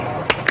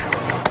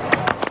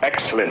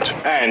excellent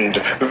and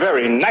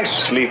very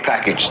nicely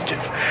packaged.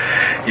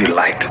 You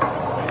liked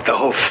the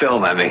whole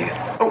film, I mean.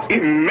 Oh,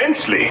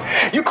 immensely.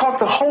 You caught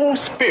the whole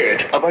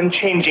spirit of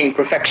unchanging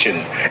perfection,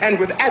 and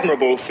with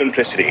admirable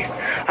simplicity.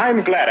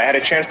 I'm glad I had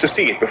a chance to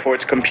see it before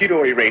it's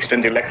computer erased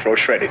and electro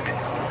shredded.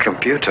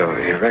 Computer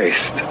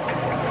erased.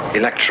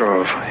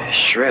 Electro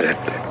shredded.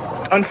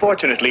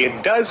 Unfortunately,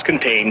 it does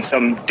contain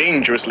some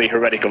dangerously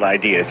heretical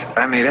ideas.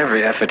 I made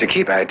every effort to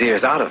keep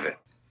ideas out of it.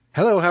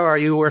 Hello, how are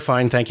you? We're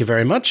fine, thank you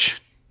very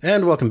much.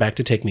 And welcome back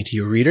to Take Me to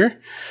Your Reader.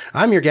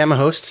 I'm your Gamma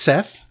host,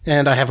 Seth,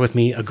 and I have with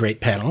me a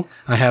great panel.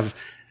 I have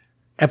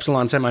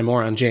Epsilon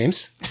Semi-Moron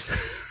James.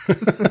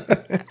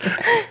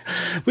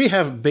 We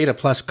have Beta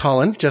Plus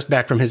Colin, just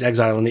back from his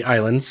exile in the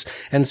islands,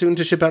 and soon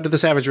to ship out to the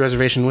Savage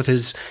Reservation with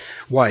his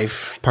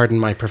wife. Pardon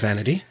my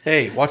profanity.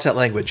 Hey, watch that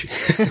language.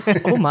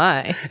 Oh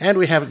my. And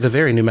we have the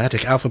very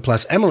pneumatic Alpha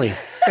Plus Emily.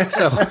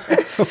 So,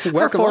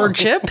 welcome Forward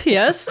chip,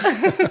 yes.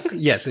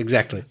 Yes,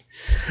 exactly.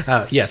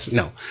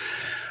 No.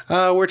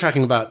 We're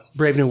talking about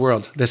Brave New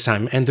World this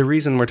time, and the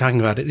reason we're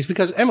talking about it is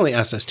because Emily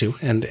asked us to,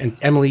 and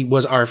Emily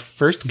was our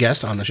first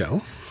guest on the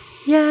show.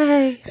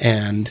 Yay.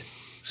 And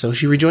so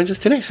she rejoins us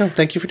today, so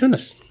thank you for doing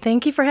this.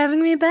 Thank you for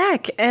having me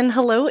back. And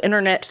hello,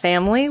 Internet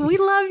family. We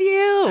love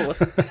you.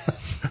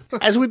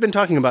 As we've been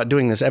talking about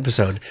doing this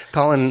episode,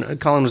 Colin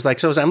was like,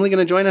 so is Emily going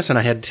to join us? And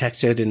I had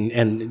texted,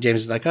 and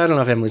James is like, I don't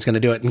know if Emily's going to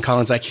do it. And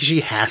Colin's like, she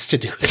has to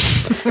do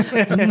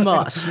it.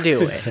 Must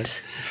do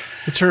it.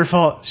 It's her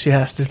fault. She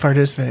has to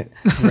participate.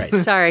 Right.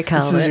 Sorry,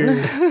 This is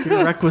Colin.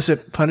 your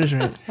requisite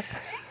punishment.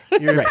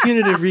 Your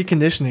punitive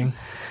reconditioning.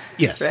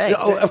 Yes. Right.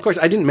 Oh, of course,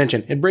 I didn't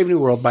mention In Brave New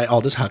World by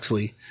Aldous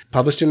Huxley,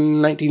 published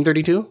in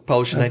 1932.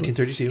 Published in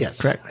 1932.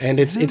 Yes. Correct. And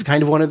it's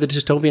kind of one of the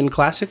dystopian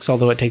classics,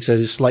 although it takes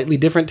a slightly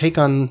different take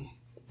on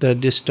the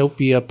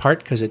dystopia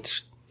part because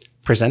it's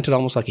presented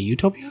almost like a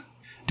utopia,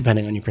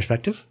 depending on your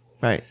perspective.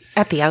 Right.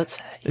 At the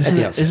outset. Isn't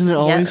it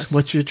always Yes.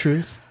 what's your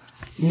truth?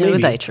 Know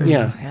Maybe. thy truth.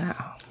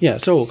 Yeah. Yeah.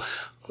 So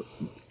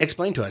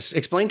explain to us.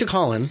 Explain to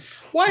Colin.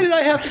 Why did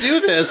I have to do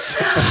this?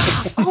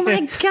 Oh my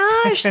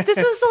gosh. This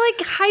is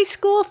like high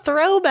school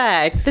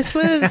throwback. This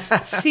was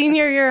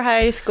senior year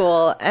high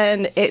school,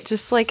 and it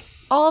just like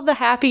all the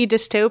happy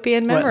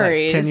dystopian What, like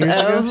memories 10 years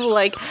of ago?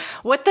 like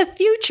what the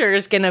future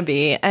is going to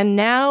be. And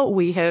now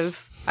we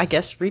have, I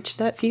guess, reached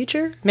that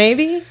future.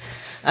 Maybe.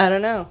 I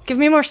don't know. Give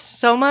me more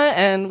Soma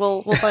and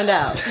we'll find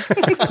out.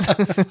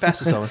 Pass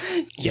this on.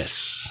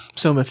 Yes.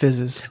 Soma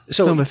fizzes.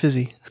 So- Soma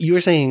fizzy. You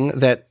were saying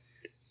that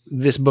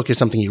this book is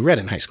something you read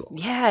in high school.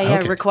 Yeah,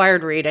 Okay.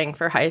 required reading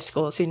for high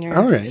school, senior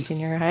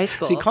high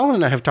school. See, Colin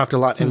and I have talked a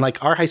lot, and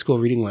like our high school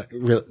reading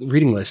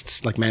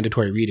lists, like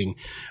mandatory reading,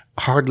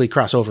 hardly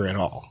cross over at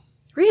all.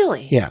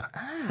 Really? Yeah,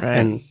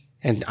 Right.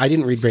 and I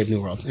didn't read Brave New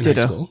World in high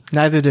Ditto. school.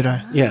 Neither did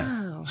I.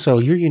 Yeah, so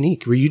you're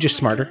unique. Were you just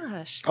smarter?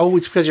 Gosh. Oh,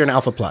 it's because you're an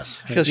Alpha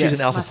Plus. Because she's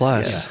an Alpha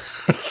Plus.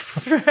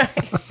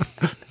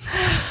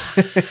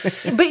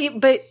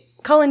 But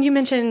Colin, you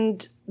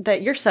mentioned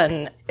that your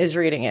son is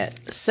reading it.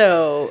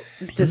 So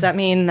does that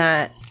mean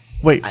that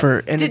Wait,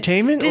 for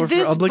entertainment did or for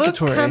this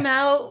obligatory? book come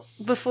out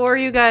before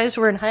you guys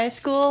were in high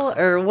school,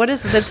 or what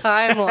is the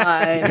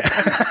timeline?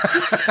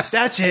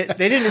 That's it.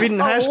 They didn't read in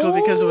high school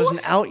because it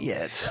wasn't out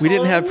yet. We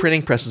didn't have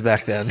printing presses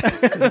back then.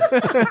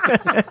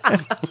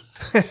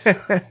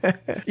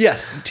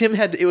 Yes, Tim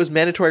it was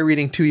mandatory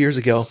reading 2 years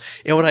ago.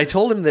 And when I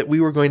told him that we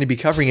were going to be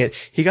covering it,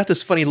 he got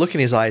this funny look in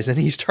his eyes and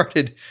he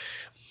started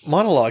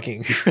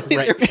monologuing.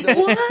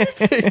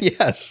 What?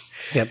 Yes.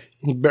 Yep.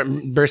 He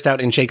burst out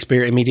in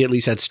Shakespeare. Immediately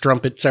said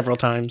 "strumpet" several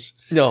times.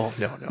 No.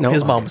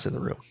 His mom Okay. was in the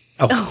room.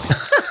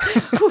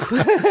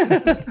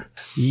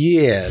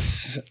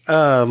 Yes.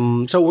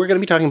 So we're going to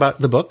be talking about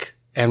the book,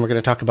 and we're going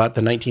to talk about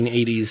the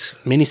 1980s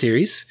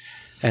miniseries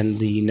and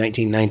the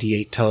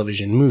 1998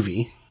 television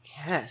movie.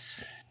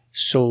 Yes.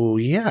 So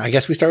yeah, I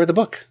guess we start with the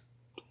book.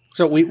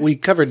 So we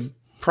covered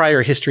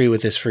prior history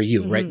with this for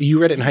you, right? You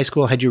read it in high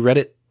school. Had you read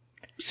it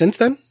since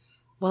then?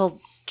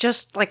 Well,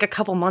 just like a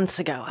couple months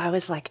ago, I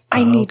was like,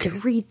 I need to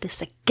read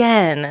this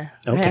again.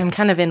 Okay. I'm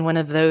kind of in one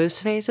of those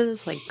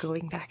phases, like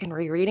going back and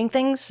rereading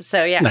things.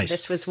 So yeah, Nice.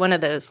 this was one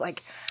of those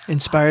like,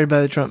 Inspired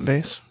by the Trump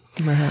base,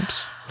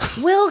 perhaps.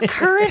 well,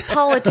 current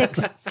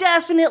politics,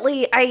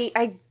 definitely.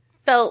 I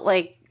felt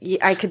like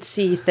I could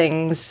see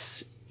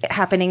things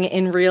happening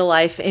in real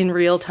life in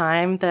real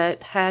time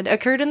that had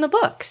occurred in the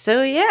book.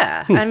 So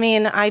yeah, I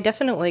mean, I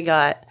definitely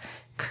got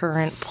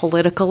current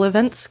political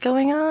events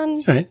going on.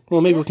 All right. Well,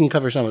 maybe we can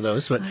cover some of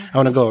those, but I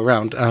want to go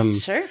around.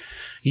 Sure.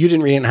 You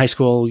didn't read it in high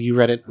school. You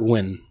read it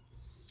when?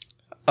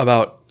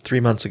 About 3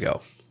 months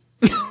ago.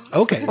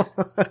 Okay.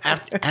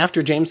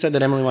 After James said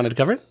that Emily wanted to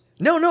cover it?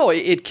 No,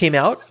 it came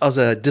out as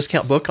a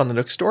discount book on the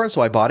Nook store, so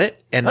I bought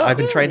it. And I've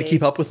been trying to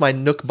keep up with my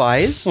Nook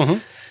buys.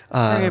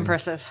 Very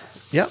impressive.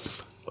 Yep.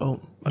 Oh,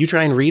 You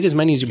try and read as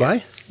many as you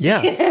buy?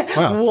 Yeah.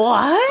 Wow.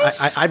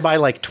 What? I buy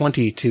like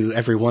 20 to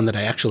every one that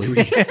I actually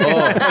read.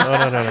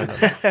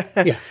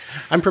 No. Yeah.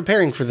 I'm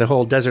preparing for the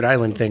whole desert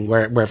island thing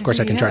where of course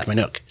I can charge my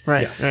Nook.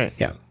 right, right.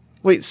 Yeah.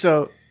 Wait,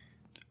 so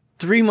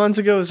 3 months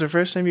ago was the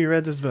first time you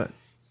read this book?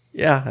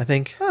 Yeah, I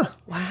think. Wow.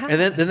 And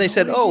then they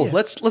said, "Oh,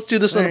 let's do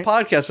this on the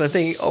podcast." And I'm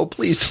thinking, "Oh,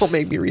 please don't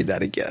make me read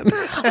that again."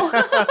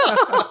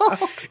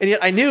 And yet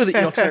I knew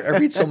that 'cause I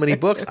read so many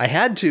books, I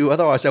had to,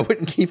 otherwise I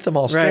wouldn't keep them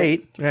all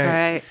straight.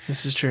 Right.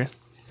 This is true.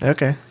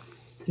 Okay.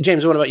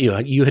 James, what about you?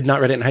 You had not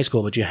read it in high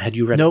school, but had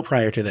you read Nope. it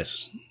prior to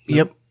this?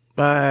 Yep.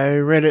 I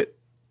read it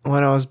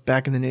when I was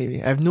back in the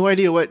Navy. I have no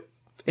idea what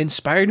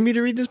inspired me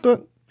to read this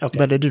book, Okay.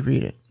 but I did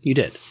read it. You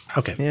did.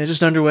 Okay. Yeah,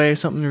 just underway,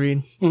 something to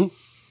read.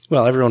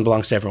 Well, everyone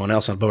belongs to everyone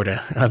else on board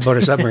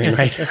a submarine,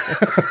 right?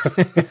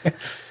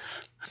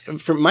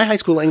 From my high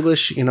school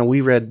English,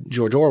 we read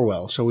George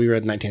Orwell. So we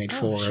read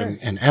 1984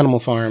 and Animal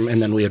Farm,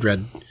 and then we had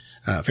read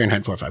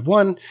Fahrenheit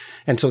 451.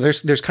 And so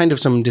there's kind of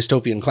some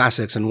dystopian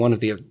classics, and one of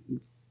the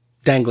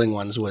dangling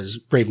ones was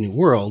Brave New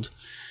World.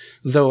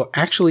 Though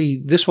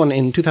actually, this one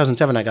in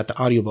 2007, I got the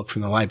audiobook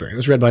from the library. It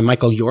was read by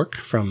Michael York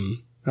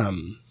from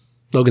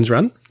Logan's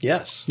Run.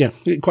 Yes. Yeah,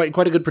 quite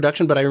a good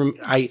production. But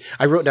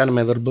I wrote down in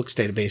my little books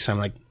database, I'm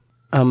like,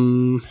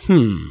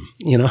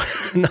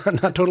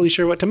 not totally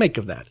sure what to make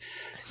of that.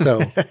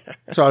 So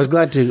I was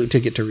glad to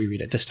get to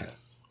reread it this time.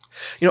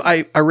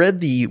 I read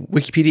the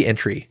Wikipedia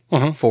entry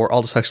for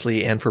Aldous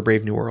Huxley and for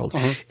Brave New World,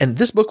 and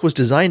this book was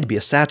designed to be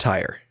a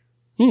satire.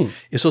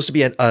 It's supposed to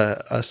be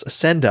a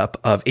send-up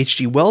of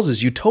H.G.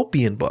 Wells's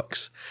utopian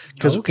books.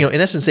 Because, in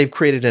essence, they've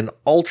created an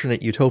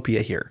alternate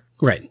utopia here.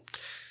 Right.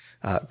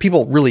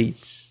 People really,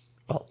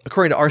 well,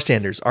 according to our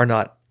standards, are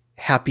not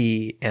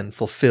happy and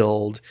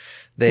fulfilled.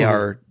 They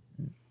are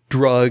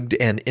drugged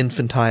and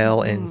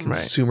infantile and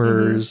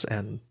consumers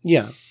and...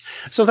 Yeah.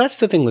 So that's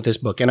the thing with this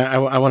book. And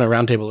I want to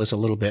roundtable this a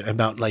little bit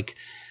about, like,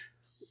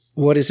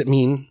 what does it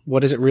mean?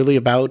 What is it really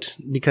about?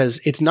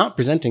 Because it's not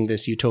presenting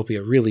this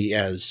utopia really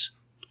as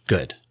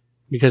good.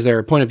 Because there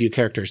are point of view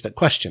characters that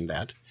question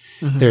that.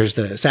 There's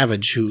the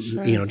Savage who,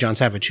 John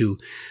Savage, who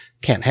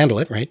can't handle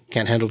it, right?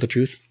 Can't handle the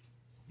truth.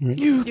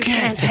 You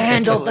can't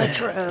handle the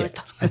truth. Yeah,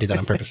 I did that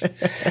on purpose.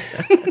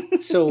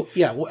 So,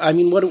 yeah, I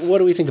mean, what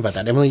do we think about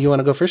that? Emily, you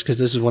want to go first? Because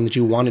this is one that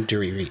you wanted to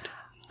reread.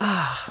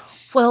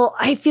 Well,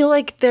 I feel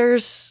like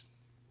there's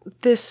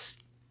this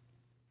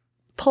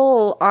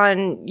pull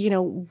on,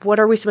 what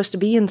are we supposed to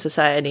be in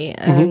society?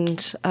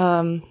 And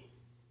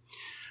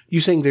You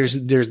saying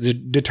there's the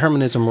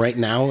determinism right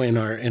now in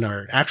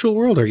our actual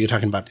world, or are you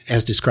talking about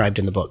as described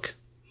in the book?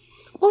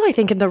 well, I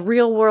think in the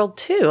real world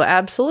too,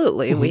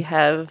 absolutely. We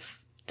have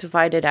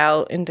divided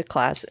out into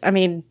classes. I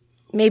mean,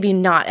 maybe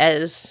not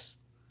as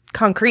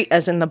concrete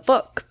as in the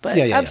book, but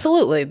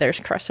absolutely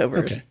there's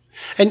crossovers. Okay.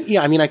 And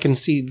yeah, I mean, I can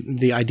see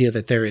the idea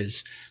that there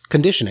is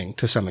conditioning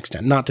to some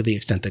extent, not to the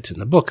extent that's in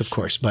the book, of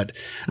course, but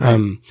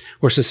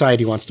where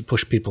society wants to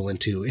push people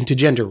into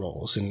gender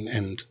roles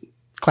and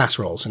class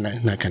roles and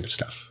that kind of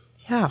stuff.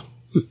 Yeah.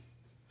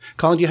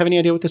 Colin, do you have any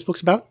idea what this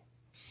book's about?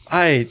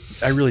 I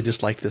really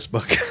dislike this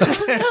book.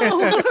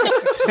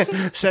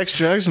 Sex,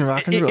 drugs, and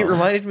rock and roll. It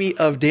reminded me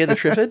of Day of the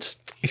Triffids,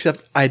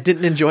 except I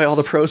didn't enjoy all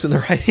the prose in the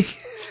writing.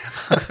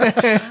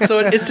 So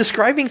it's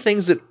describing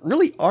things that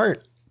really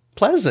aren't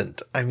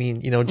pleasant. I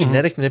mean,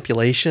 genetic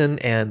manipulation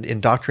and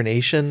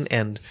indoctrination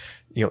and,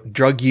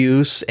 drug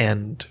use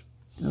and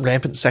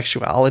rampant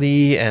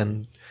sexuality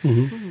and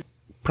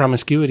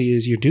Promiscuity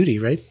is your duty,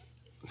 right?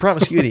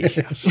 promiscuity.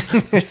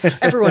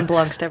 Everyone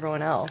belongs to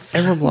everyone else.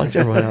 Everyone belongs to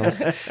everyone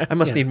else. I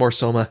must need more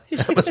soma.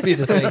 That must be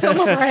the thing.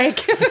 Soma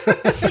break.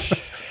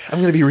 I'm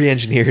going to be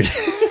re-engineered.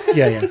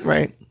 Yeah.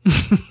 Right.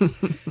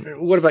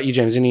 What about you,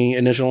 James? Any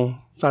initial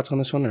thoughts on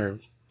this one, or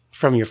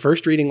from your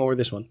first reading or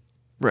this one?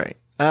 Right.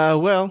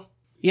 Well,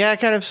 yeah, I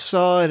kind of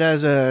saw it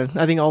as I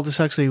think Aldous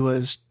Huxley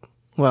was,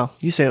 well,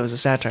 you say it was a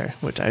satire,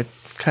 which I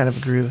kind of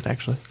agree with,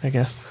 actually, I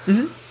guess.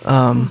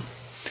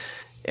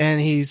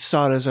 And he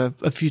saw it as a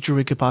future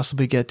we could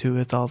possibly get to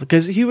with all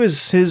because he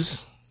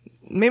was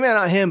maybe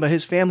not him, but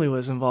his family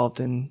was involved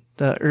in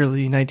the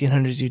early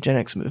 1900s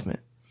eugenics movement.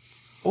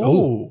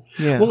 Oh,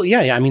 Yeah. Well,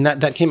 yeah. I mean,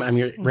 that came. I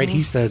mean, right?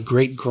 He's the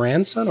great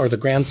grandson or the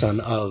grandson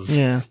of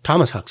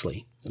Thomas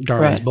Huxley,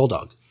 Darwin's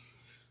bulldog,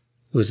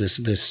 who was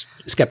this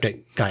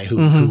skeptic guy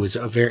who was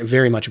a very,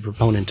 very much a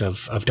proponent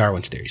of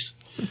Darwin's theories.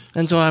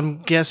 And so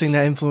I'm guessing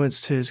that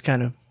influenced his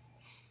kind of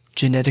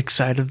genetic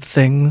side of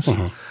things.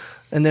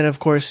 And then, of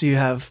course, you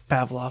have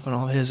Pavlov and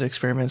all his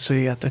experiments. So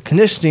you got the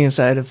conditioning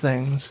side of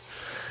things.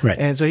 Right.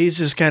 And so he's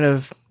just kind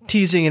of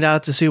teasing it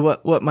out to see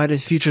what might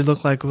his future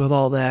look like with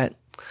all that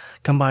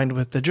combined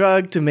with the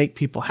drug to make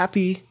people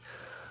happy.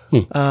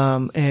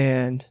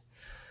 And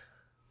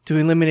to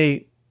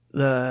eliminate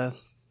I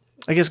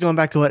guess going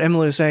back to what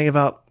Emily was saying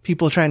about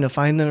people trying to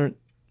find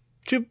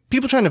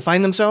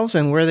themselves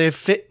and where they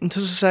fit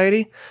into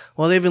society.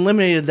 Well, they've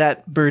eliminated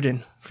that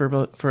burden for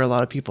a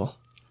lot of people.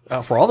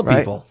 For all the Right?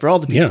 people. For all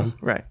the people. Yeah.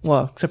 Right.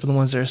 Well, except for the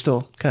ones that are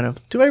still kind of,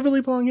 do I really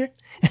belong here?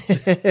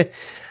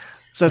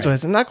 So that's why I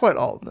said not quite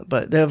all of them,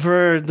 but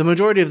for the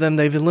majority of them,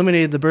 they've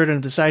eliminated the burden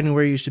of deciding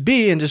where you should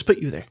be and just put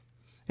you there.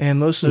 And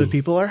most of the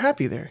people are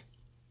happy there.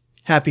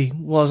 Happy,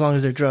 well, as long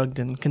as they're drugged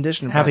and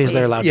conditioned. Happy as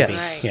they're allowed to be.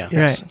 Right. Yeah.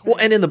 Right. Well,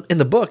 and in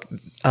the book,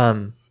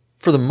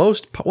 for the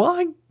most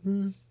part,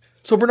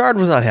 so Bernard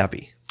was not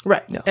happy.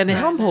 Right. No. And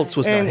Helmholtz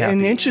was not And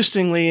happy.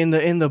 interestingly, in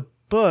the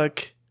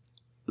book,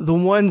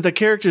 the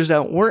characters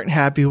that weren't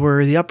happy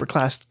were the upper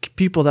class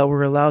people that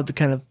were allowed to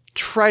kind of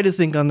try to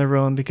think on their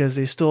own because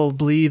they still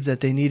believed that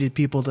they needed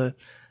people to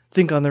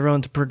think on their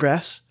own to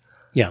progress.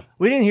 Yeah.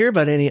 We didn't hear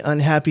about any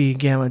unhappy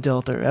Gamma,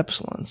 Delta, or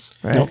Epsilons,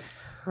 right? Nope.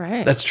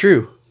 Right. That's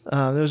true.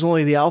 There was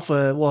only the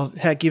Alpha. Well,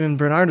 heck, even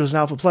Bernard was an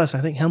Alpha Plus.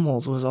 I think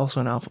Helmholtz was also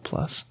an Alpha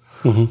Plus.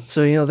 Mm-hmm.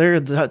 So, they're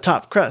the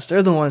top crust.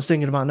 They're the ones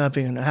thinking about not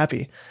being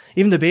happy.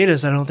 Even the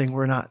betas, I don't think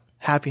were not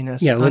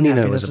happiness. Yeah, Lenino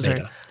unhappy was a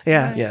necessarily. beta.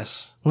 Yeah.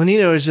 Yes.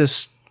 Lenino is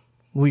just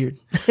weird.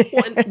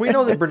 Well, and we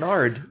know that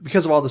Bernard,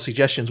 because of all the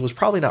suggestions, was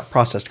probably not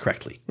processed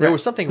correctly. There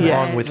was something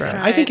wrong with him.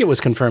 I think it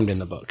was confirmed in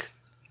the book.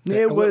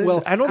 It was.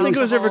 Well, I don't think it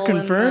was ever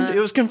confirmed. It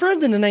was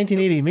confirmed in the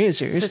 1980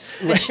 miniseries.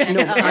 Suspicion.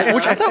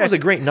 Which I thought was a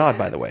great nod,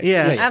 by the way.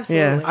 Yeah,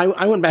 Absolutely.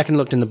 I went back and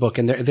looked in the book,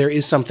 and there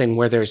is something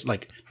where there's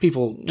like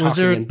people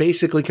talking there- and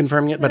basically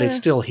confirming it, but it's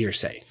still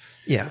hearsay.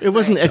 Yeah. It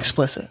wasn't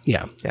explicit.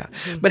 Yeah. Yeah.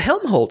 But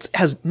Helmholtz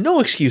has no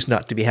excuse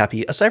not to be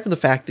happy, aside from the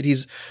fact that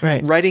he's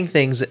Right. writing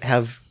things that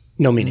have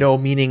No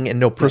meaning. and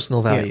no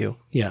personal value.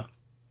 Yeah.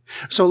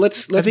 So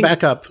let's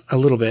back up a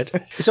little bit.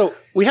 So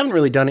we haven't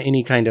really done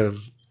any kind of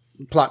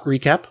plot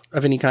recap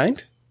of any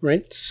kind,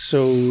 right?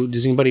 So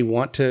does anybody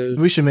want to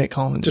We should make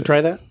Colin do it. try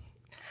that?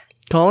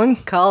 Colin?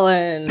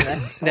 Colin.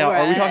 Now,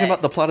 are we talking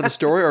about the plot of the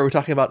story, or are we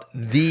talking about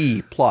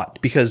the plot?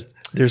 Because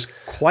there's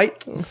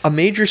quite a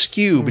major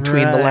skew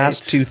between the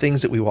last Right. two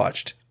things that we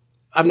watched.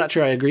 I'm not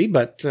sure I agree,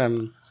 but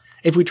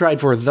if we tried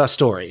for the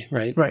story,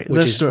 right? Right, Which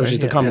the is, story. Which is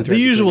the yeah, common yeah. thread. The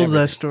between usual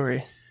everything. the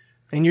story.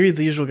 And you're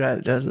the usual guy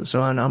that does it,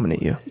 so I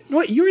nominate you.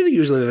 Well, you're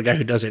usually the guy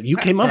who does it. You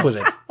came up with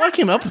it. Well, I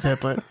came up with it,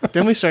 but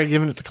then we started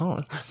giving it to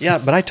Colin. Yeah,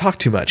 but I talk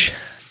too much.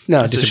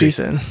 No, That's what disagree. she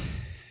said.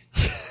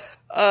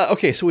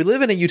 Okay, so we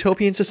live in a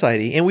utopian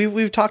society, and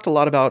we've talked a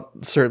lot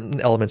about certain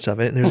elements of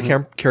it. And there's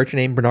a character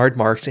named Bernard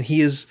Marx, and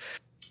he is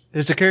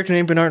There's a character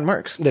named Bernard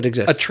Marx. That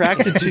exists.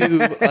 attracted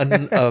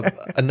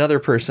to another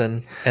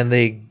person, and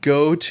they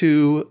go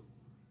to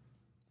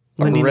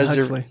a Lenina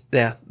Huxley.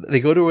 Yeah, they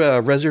go to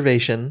a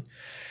reservation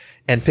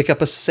and pick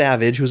up a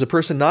savage who's a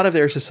person not of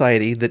their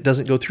society that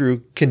doesn't go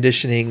through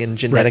conditioning and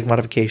genetic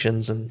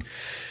modifications and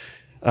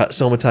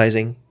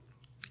somatizing,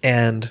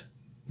 and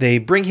they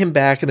bring him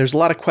back. And there's a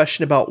lot of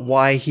question about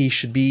why he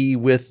should be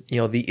with the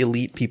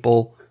elite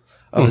people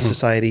of the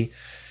society.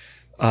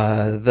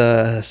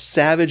 The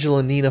savage and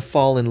Lenina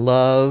fall in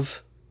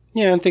love.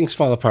 Yeah, and things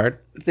fall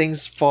apart.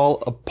 Things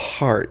fall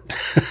apart.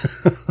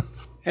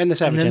 And the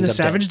savage And then ends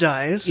the up savage dead.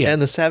 dies. Yeah.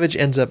 And the savage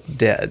ends up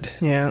dead.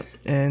 Yeah.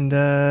 And,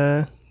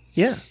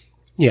 yeah.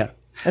 Yeah.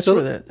 That's So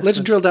where the- let's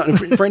drill down.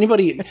 For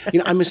anybody,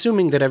 I'm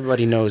assuming that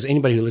everybody knows,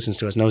 anybody who listens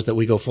to us knows that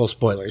we go full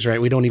spoilers,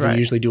 right? We don't even Right.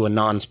 usually do a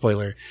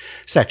non-spoiler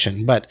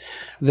section. But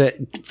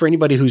for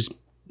anybody who's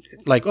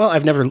like, well,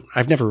 I've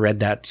never read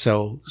that,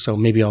 so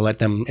maybe I'll let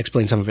them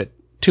explain some of it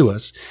to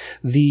us.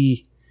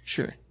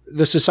 Sure.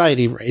 The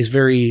society is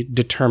very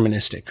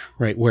deterministic,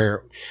 right?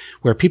 Where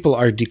people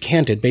are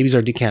decanted, babies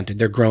are decanted,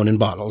 they're grown in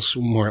bottles,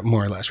 more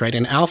or less, right?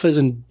 And alphas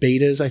and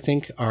betas, I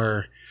think,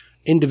 are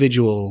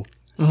individual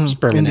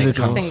sperm and egg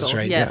Individual. couples, Single,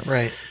 right? yes.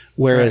 Right.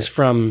 Whereas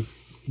from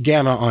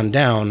gamma on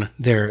down,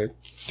 they're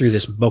through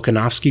this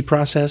Bokanovsky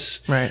process,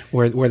 Right.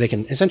 Where they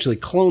can essentially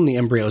clone the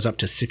embryos up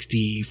to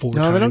 64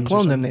 times. No, they don't or clone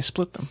something. them. They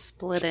split them.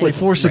 Split They it.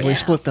 forcibly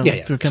split them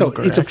Yeah, through yeah. So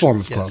chemical it's a form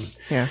of reactions.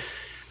 clone. Yeah.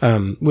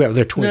 Well,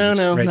 they're twins.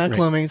 No, right, not right.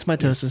 cloning. It's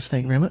mitosis.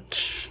 Thank you very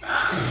much.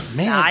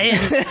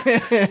 Science.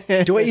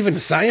 Do I even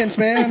science,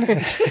 man?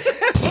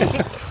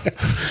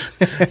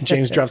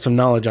 James dropped some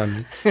knowledge on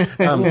me.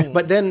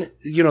 But then,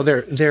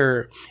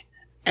 they're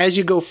as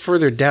you go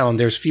further down,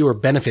 there's fewer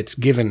benefits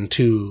given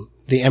to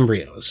the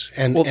embryos.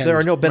 And There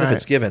are no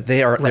benefits Right. given.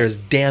 There's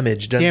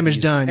damage done. to Damage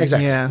these- done.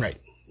 exactly Yeah.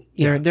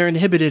 right. They're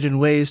inhibited in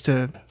ways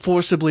to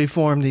forcibly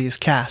form these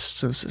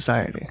castes of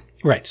society.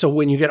 Right. So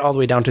when you get all the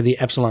way down to the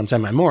epsilon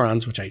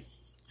semi-morons, which I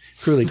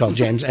cruelly called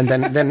James, and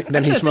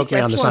then he smoked me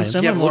on the science. Yeah,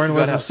 but look Semi-moron who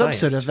was got a out subset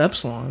science. of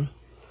epsilon.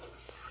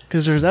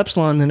 Because there's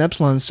epsilon and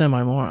epsilon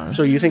semi-moron.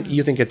 So you think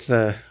it's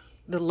the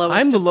The lowest.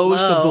 I'm the of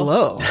lowest of the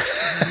low. low.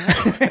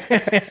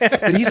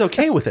 But he's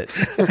okay with it.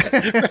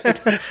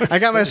 I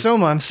got my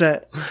soma. I'm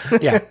set.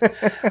 yeah.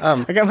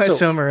 I got my So-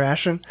 soma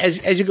ration.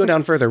 As you go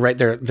down further, right,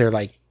 they're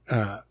like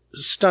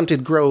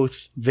stunted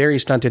growth, very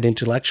stunted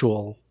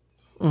intellectual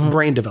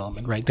brain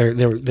development, right? They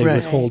Right.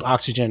 withhold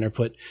oxygen or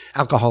put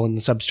alcohol in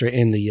the substrate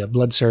in the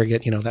blood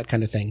surrogate, that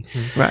kind of thing.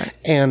 Right.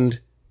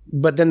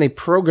 But then they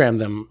program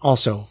them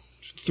also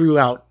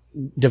throughout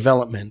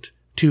development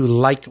to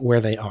like where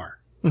they are,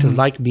 to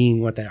like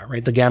being what they are,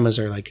 right? The gammas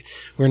are like,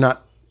 we're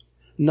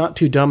not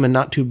too dumb and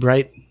not too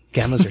bright.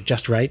 Gammas are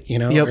just right,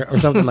 Yep. or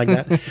something like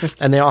that.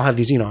 And they all have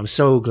these, I'm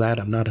so glad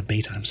I'm not a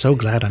beta. I'm so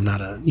glad I'm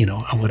not a,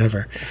 a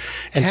whatever.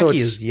 And so Khaki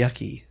it's is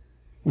yucky.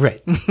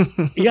 right.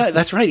 Yeah,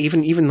 that's right.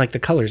 Even like the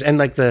colors and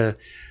like the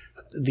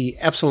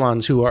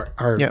epsilons who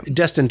are Yep.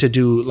 destined to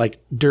do like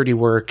dirty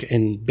work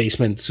in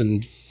basements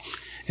and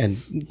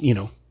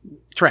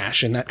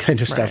trash and that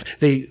kind of stuff.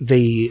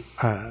 They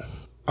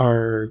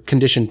are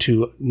conditioned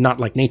to not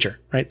like nature,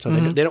 right? So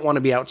they don't want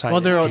to be outside.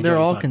 Well, they're enjoying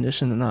all fun.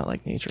 conditioned to not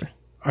like nature.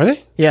 Are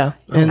they? Yeah,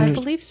 and I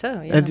believe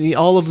so. Yeah.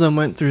 all of them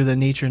went through the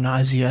nature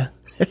nausea.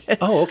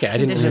 Oh, okay. I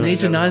didn't Conditioning. know.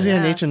 Nature nausea,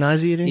 Yeah. nature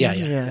nauseating.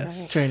 Yeah.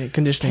 Training,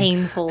 conditioning.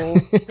 Painful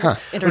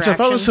interactions. Which I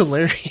thought was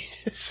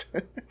hilarious.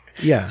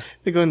 Yeah.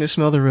 They go in there,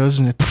 smell the rose,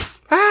 and it,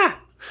 poof,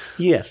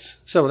 Yes.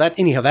 So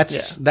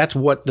that's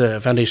what the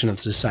foundation of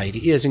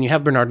society is. And you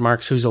have Bernard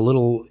Marx, who's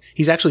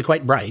he's actually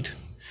quite bright,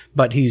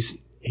 but he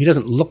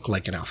doesn't look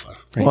like an alpha.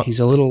 Right? Well- He's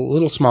a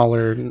little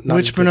smaller. not as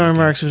which big. Bernard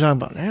Marx are we talking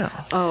about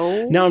now?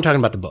 Oh. Now I'm talking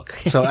about the book.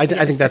 So I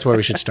think that's where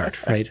we should start,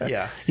 right?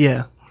 Yeah.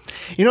 Yeah.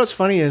 You know what's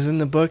funny is in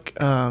the book,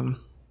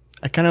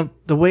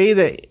 the way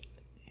that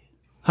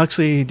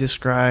Huxley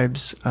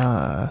describes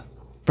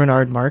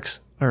Bernard Marx,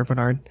 I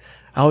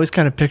always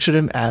kind of pictured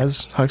him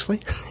as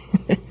Huxley.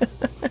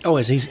 Oh,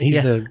 he's the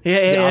author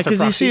Because you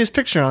proxy? see his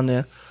picture on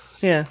there.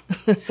 Yeah.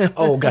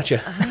 Oh,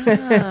 gotcha.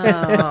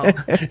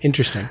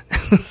 Interesting.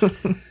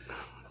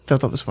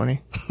 Thought that was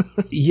funny.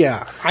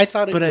 Yeah, I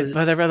thought it But was.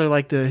 I rather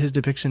liked his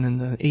depiction in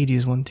the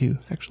 80s one too,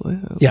 actually.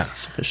 Yeah.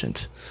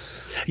 Sufficient.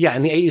 Yeah,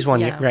 in the 80s one,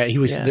 Yeah. right? He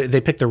was. Yeah.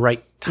 They picked the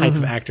right type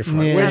of actor for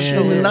it. Yeah, Whereas yeah,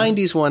 in the yeah.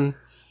 90s one,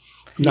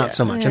 not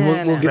so much. And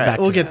we'll get back.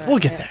 We'll to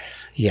get there.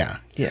 Yeah,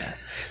 Yeah.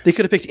 They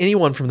could have picked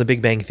anyone from The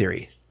Big Bang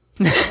Theory.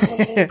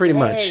 pretty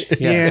much.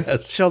 Yeah. Yeah.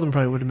 Sheldon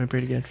probably would have been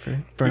pretty good for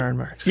Bernard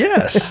Marx.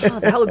 Yes. Oh,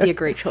 that would be a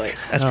great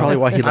choice. That's probably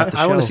why he left the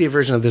show. I want to see a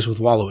version of this with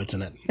Wolowitz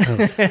in it.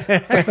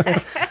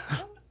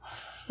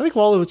 I think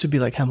Wolowitz would be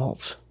like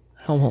Helmholtz.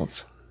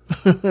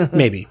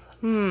 Maybe.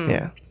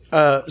 Yeah.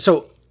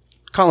 So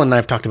Colin and I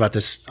have talked about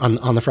this on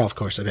the Frolf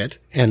course a bit,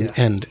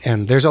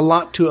 and there's a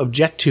lot to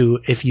object to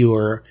if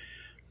you're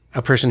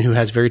a person who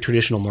has very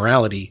traditional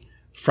morality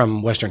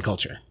from Western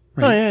culture.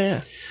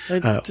 Right? Oh,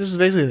 yeah. This is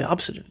basically the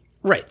opposite of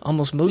Right.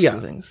 almost most Yeah.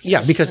 of the things.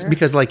 Yeah,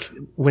 because like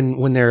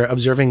when they're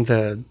observing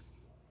the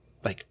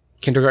like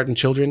kindergarten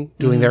children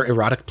doing their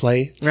erotic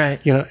play, Right.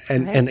 You know,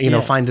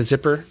 and find the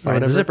zipper, or Find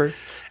the whatever. zipper.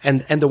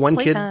 and the one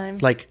Playtime.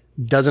 kid like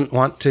doesn't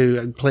want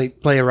to play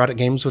erotic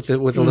games with a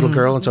little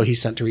girl, and so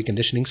he's sent to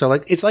reconditioning. So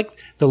like it's like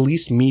the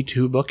least Me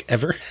Too book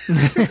ever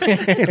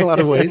in a lot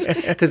of ways,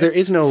 because there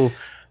is no,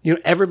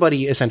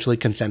 everybody essentially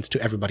consents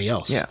to everybody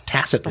else,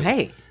 tacitly.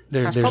 Right.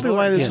 There's Probably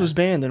why this yeah. was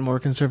banned in more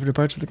conservative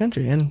parts of the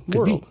country and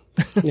world.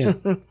 Yeah.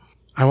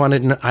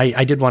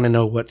 I did want to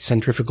know what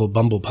centrifugal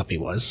bumble puppy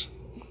was.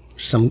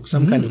 Some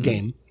kind of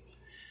game.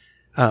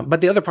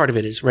 But the other part of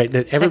it is, right,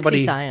 that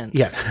everybody. science.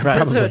 Yeah.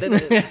 That's Probably. what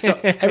it is. So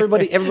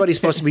everybody's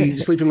supposed to be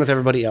sleeping with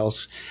everybody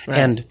else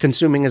and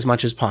consuming as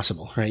much as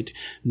possible, right?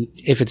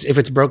 If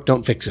it's broke,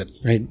 don't fix it,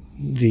 right?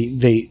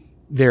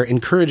 They're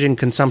encouraging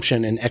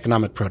consumption and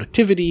economic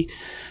productivity.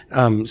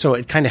 So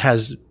it kind of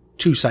has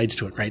two sides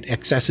to it, right?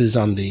 Excesses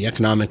on the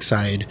economic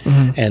side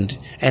and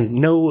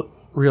no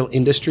real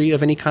industry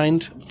of any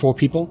kind for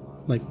people.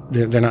 Like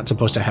they're not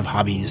supposed to have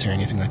hobbies or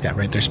anything like that,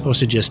 right? They're supposed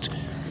to just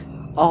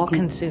All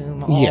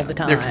consume all Yeah. the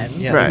They're- time.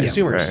 yeah, Right.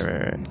 consumers.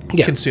 Right.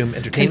 Yeah. Consume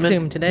entertainment,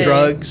 Consume today.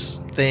 drugs,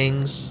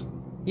 things.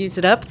 Use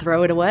it up,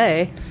 throw it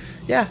away.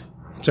 Yeah.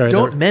 sorry,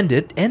 Don't mend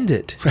it, end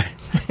it.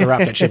 the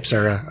rocket ships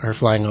are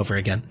flying over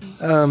again.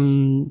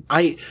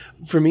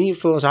 For me,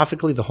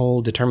 philosophically, the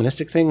whole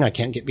deterministic thing I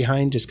can't get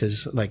behind, just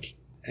because, like,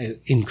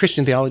 in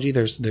Christian theology,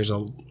 there's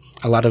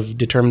a lot of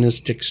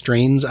deterministic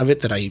strains of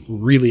it that I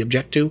really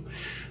object to.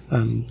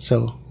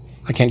 So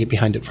I can't get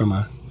behind it from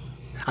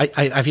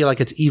I feel like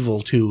it's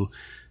evil to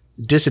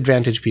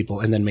disadvantage people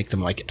and then make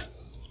them like it.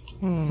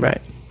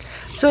 Right.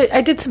 So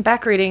I did some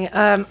back reading.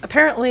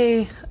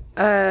 Apparently,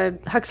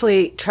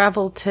 Huxley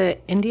traveled to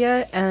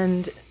India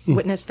and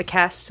witnessed the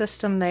caste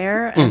system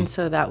there, and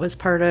so that was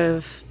part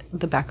of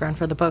the background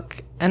for the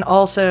book. And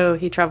also,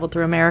 he traveled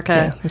through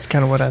America That's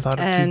kind of what I thought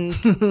of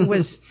too. and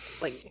was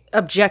like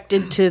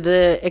objected to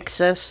the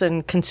excess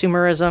and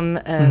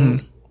consumerism,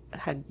 and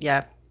had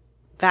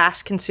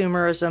vast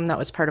consumerism that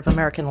was part of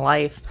American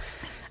life.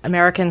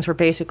 Americans were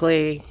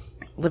basically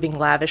living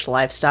lavish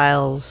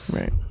lifestyles.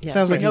 Right. Yeah.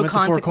 Sounds like you no went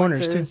to Four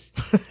Corners, too.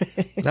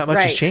 consequences. Not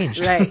much has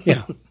changed. Right.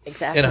 Yeah.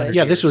 Exactly. In 100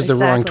 Yeah, this was the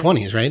roaring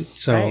Exactly. 20s, right?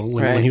 So Right.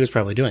 when he was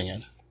probably doing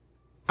it.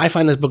 I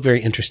find this book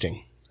very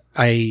interesting.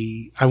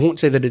 I won't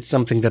say that it's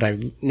something that I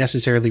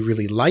necessarily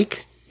really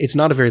like. It's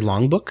not a very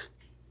long book,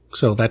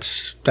 so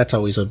that's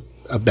always a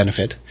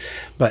benefit.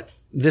 But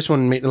this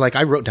one, like,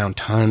 I wrote down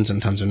tons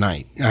and tons of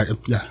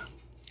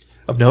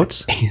Of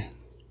notes?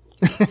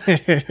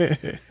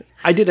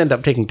 I did end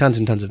up taking tons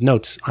and tons of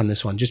notes on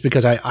this one, just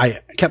because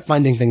I kept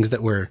finding things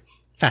that were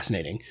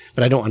fascinating,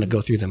 but I don't want to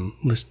go through them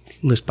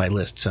list by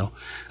list. So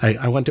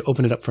I want to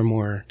open it up for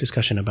more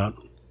discussion about,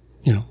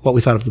 what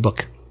we thought of the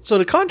book. So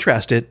to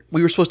contrast it,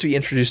 we were supposed to be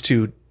introduced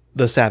to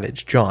the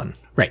savage, John,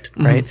 Right.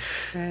 right?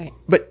 Right.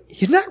 But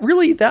he's not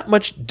really that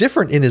much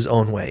different in his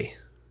own way.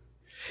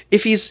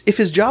 If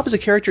his job as a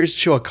character is to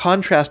show a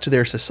contrast to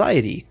their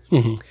society,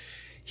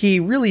 he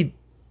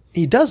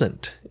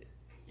doesn't.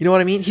 You know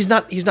what I mean? He's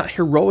not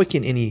heroic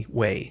in any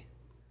way.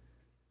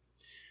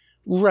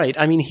 Right.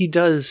 I mean,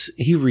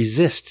 he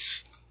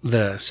resists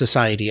the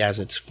society as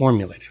it's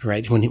formulated,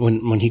 right?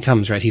 When he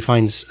comes, right, he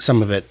finds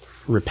some of it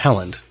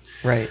repellent.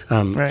 Right.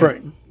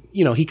 For,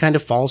 he kind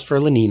of falls for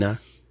Lenina,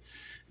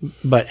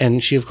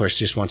 and she, of course,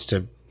 just wants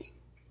to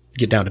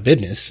get down to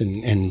business,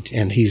 and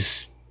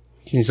he's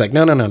like,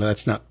 no,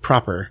 that's not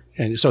proper.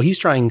 And so he's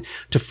trying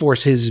to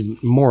force his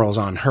morals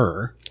on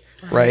her.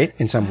 Right.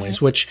 In some ways,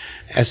 which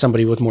as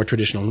somebody with more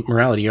traditional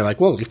morality, you're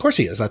like, well, of course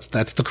he is.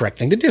 That's the correct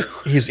thing to do.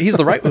 He's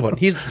the right one.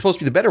 He's supposed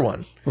to be the better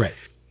one. Right.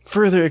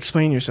 Further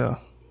explain yourself.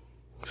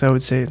 Because I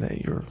would say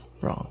that you're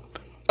wrong.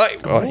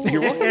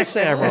 You're welcome to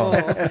say I'm wrong.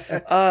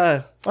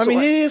 I mean,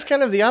 it is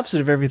kind of the opposite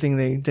of everything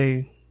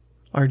they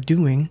are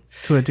doing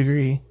to a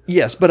degree.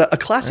 Yes, but a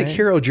classic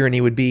hero journey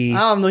would be...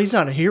 No, he's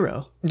not a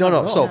hero.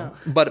 No. So,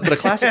 but a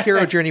classic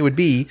hero journey would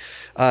be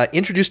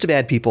introduced to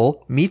bad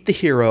people, meet the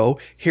hero.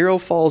 Hero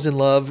falls in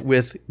love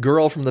with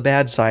girl from the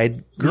bad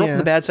side. Girl from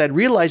the bad side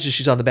realizes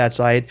she's on the bad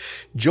side,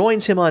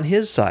 joins him on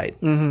his side.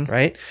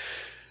 Right?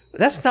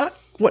 That's not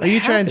what Are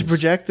you trying to happens.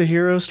 project the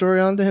hero story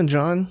onto him,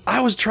 John?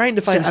 I was trying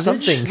to find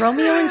something.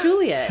 Romeo and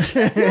Juliet.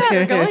 Yeah,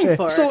 they're going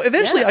for it. So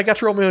eventually, I got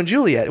to Romeo and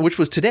Juliet, which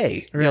was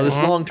today. This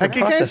long-term I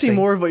can kind of see processing.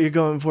 more of what you're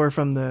going for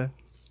from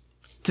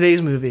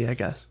today's movie, I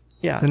guess.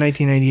 Yeah. The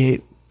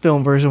 1998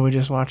 film version we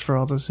just watched for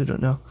all those who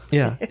don't know.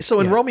 Yeah. So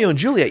in Romeo and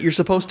Juliet, you're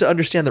supposed to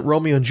understand that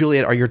Romeo and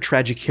Juliet are your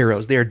tragic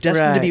heroes. They are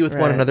destined to be with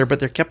one Right. another, but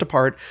they're kept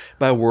apart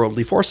by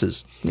worldly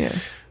forces. Yeah.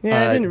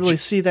 Yeah, I didn't really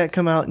see that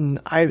come out in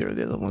either of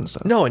the other ones,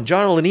 though. No, and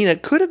John and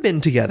Lenina could have been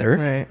together.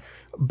 Right.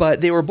 But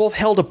they were both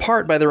held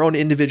apart by their own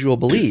individual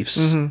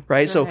beliefs,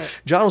 right? So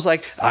John was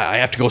like, I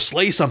have to go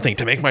slay something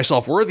to make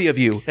myself worthy of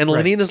you. And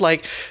Lenina's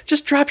like,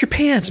 just drop your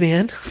pants,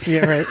 man.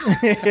 Yeah, right.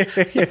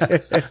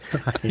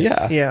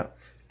 Yeah.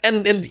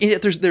 And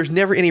yet there's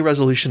never any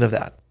resolution of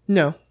that.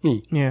 No.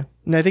 Yeah.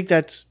 And I think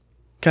that's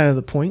kind of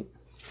the point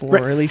for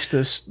at least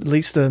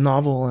the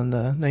novel in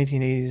the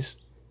 1980s.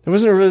 There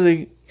wasn't a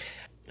really,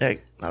 I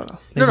don't know.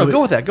 No,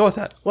 go with that. Go with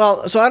that.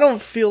 Well, so I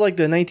don't feel like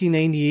the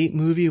 1998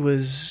 movie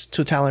was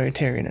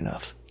totalitarian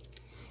enough.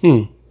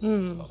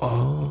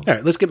 All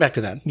right, let's get back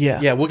to that. Yeah.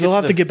 Yeah, we'll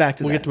have to get back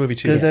to we'll that. get to movie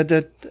two. 'Cause Yeah.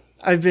 that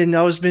I've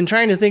been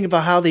trying to think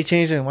about how they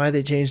changed it and why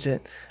they changed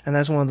it, and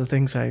that's one of the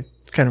things I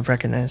kind of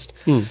recognized.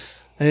 And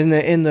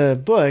in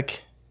the book,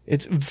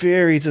 it's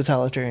very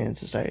totalitarian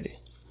society,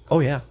 Oh,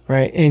 yeah.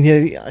 right? And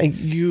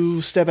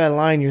you step out of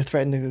line, you're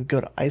threatened to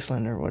go to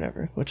Iceland or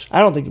whatever, which I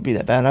don't think it'd be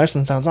that bad.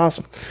 Iceland sounds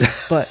awesome,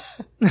 but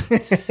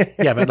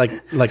Yeah, but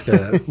like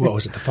the what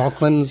was it, the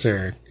Falklands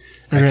or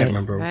I can't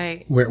remember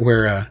Right.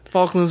 where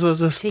Falklands was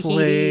this Tahiti.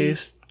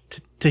 place,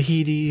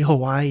 Tahiti,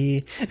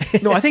 Hawaii.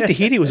 No, I think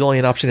Tahiti was only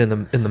an option in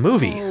the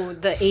movie. Oh,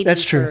 the 80s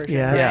That's true. version.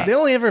 Yeah. Yeah. They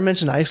only ever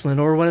mentioned Iceland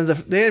or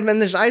they had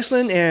mentioned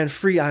Iceland and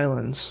Free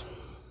Islands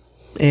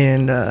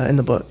in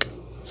the book,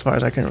 as far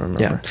as I can remember.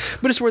 Yeah.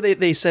 But it's where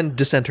they send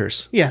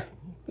dissenters. Yeah,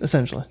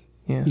 essentially.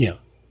 Yeah. yeah.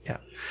 Yeah.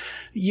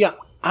 Yeah,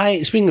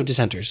 speaking of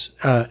dissenters,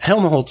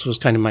 Helmholtz was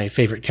kind of my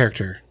favorite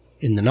character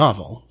in the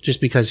novel, just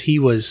because he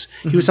was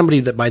somebody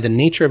that by the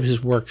nature of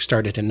his work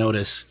started to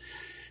notice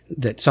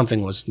that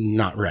something was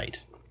not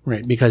right.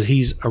 Right, because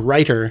he's a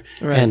writer,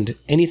 and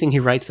anything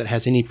he writes that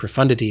has any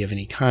profundity of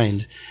any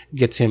kind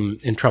gets him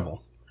in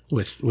trouble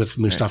with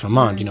Mustafa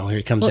Mond. Here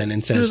he comes in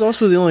and He was says,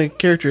 also the only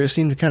character who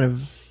seemed to kind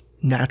of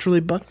naturally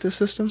buck the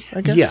system,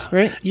 I guess. "Yeah,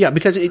 Right? yeah,"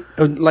 because it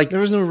There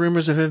was no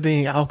rumors of it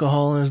being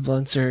alcohol in his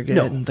blood surrogate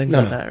and things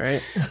like that,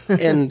 right?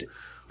 and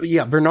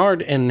yeah,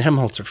 Bernard and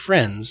Helmholtz are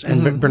friends,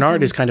 and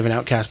Bernard is kind of an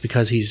outcast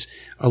because he's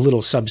a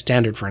little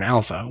substandard for an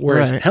alpha,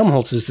 whereas Right.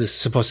 Helmholtz is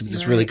supposed to be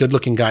this really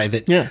good-looking guy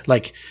that,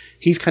 like,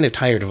 he's kind of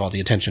tired of all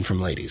the attention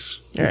from ladies.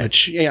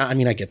 Which, yeah, I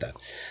mean, I get that.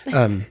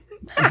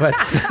 But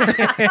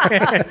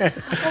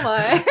Oh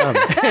my.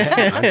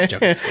 I'm just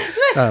joking.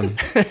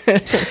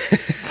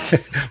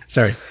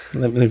 Sorry,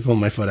 let me pull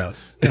my foot out.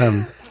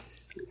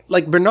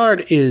 Like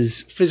Bernard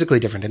is physically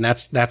different, and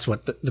that's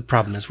what the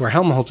problem is. Where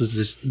Helmholtz is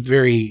this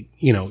very,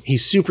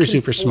 he's super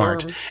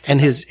smart,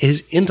 and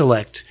his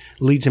intellect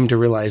leads him to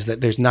realize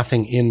that there's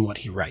nothing in what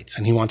he writes,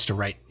 and he wants to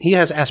write. He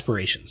has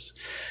aspirations,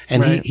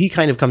 and he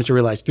kind of comes to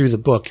realize through the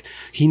book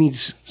he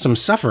needs some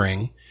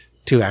suffering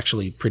to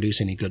actually produce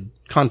any good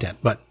content,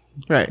 but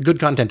good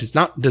content is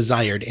not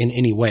desired in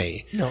any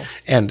way. No,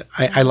 and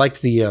I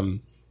liked the.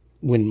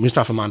 When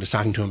Mustafa Mond is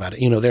talking to him about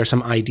it, there are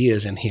some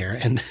ideas in here,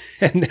 and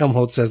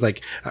Helmholtz says,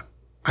 like,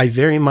 I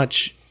very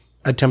much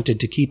attempted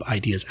to keep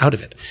ideas out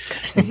of it.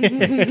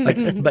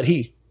 But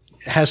he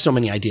has so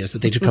many ideas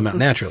that they just come out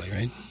naturally,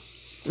 right?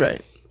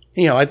 Right.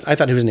 I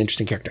thought he was an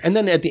interesting character. And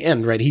then at the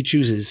end, right, he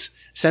chooses,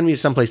 send me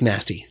someplace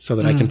nasty so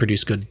that I can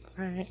produce good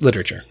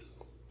literature.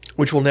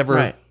 Which will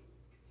never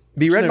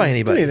be read by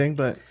anybody. Anything,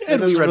 but it It'll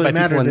be doesn't read really by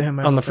matter people to him.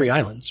 I on the don't free think.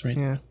 islands, right?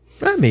 Yeah.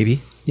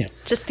 Maybe. Yeah.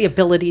 Just the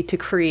ability to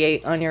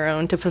create on your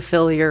own to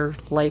fulfill your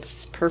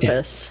life's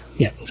purpose.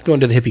 Yeah. Go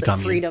into the hippie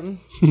commune. Freedom.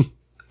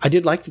 I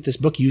did like that this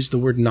book used the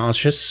word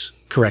nauseous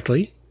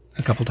correctly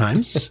a couple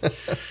times,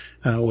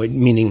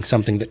 meaning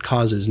something that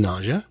causes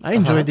nausea. I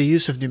enjoyed the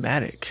use of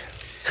pneumatic.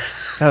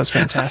 That was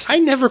fantastic. I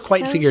never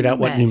quite So figured out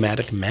what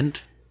pneumatic. pneumatic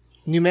meant.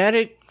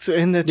 Pneumatic, so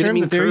in the Did it term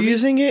mean that they're curvy?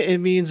 using it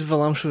means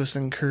voluptuous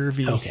and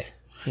curvy. Okay.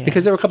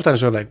 Because there were a couple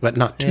times where like, but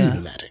not too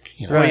pneumatic.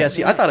 You know? Oh yeah,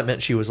 see, I thought it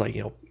meant she was like,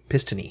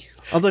 pistony.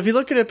 Although if you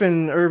look it up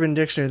in Urban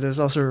Dictionary, there's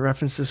also a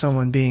reference to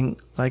someone being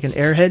like an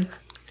airhead,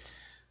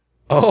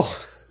 Oh,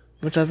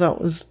 which I thought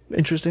was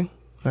interesting.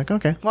 Like,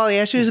 okay. Well,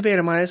 yeah, she was a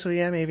beta minus, so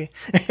yeah, maybe.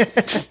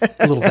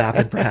 a little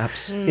vapid,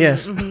 perhaps.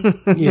 Yes.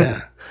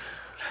 Yeah.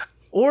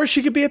 Or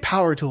she could be a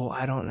power tool.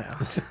 I don't know.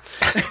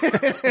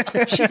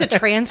 She's a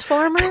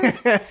transformer?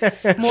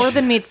 More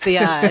than meets the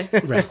eye.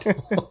 Right.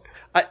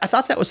 I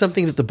thought that was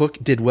something that the book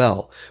did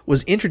well,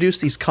 was introduce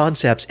these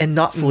concepts and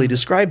not fully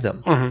describe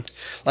them.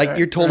 Like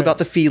you're told about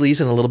the Feelies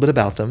and a little bit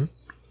about them,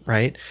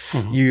 right?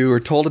 You were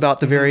told about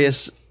the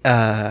various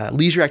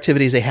leisure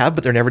activities they have,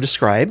 but they're never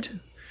described.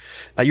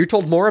 You're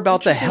told more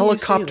about the Interesting you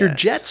say helicopter that.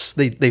 jets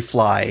they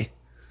fly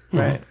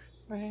Right.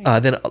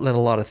 than a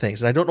lot of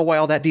things. And I don't know why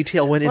all that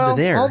detail went into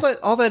there.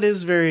 All that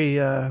is very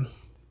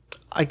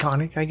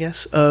iconic, I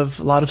guess, of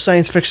a lot of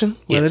science fiction,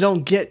 where Yes. they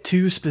don't get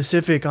too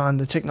specific on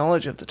the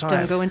technology of the time.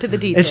 Don't go into the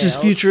details. It's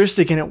just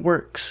futuristic and it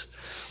works,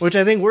 which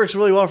I think works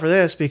really well for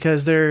this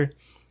because they're,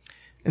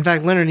 in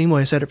fact, Leonard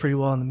Nimoy said it pretty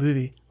well in the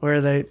movie,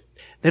 where they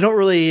don't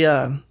really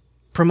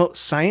promote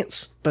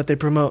science, but they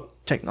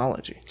promote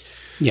technology,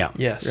 Yeah.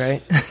 Yes.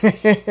 right?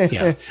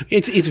 Yeah.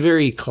 It's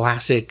very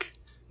classic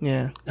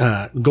Yeah.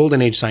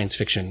 golden age science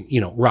fiction,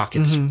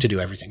 rockets to do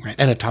everything, right?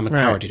 And atomic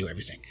power to do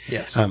everything.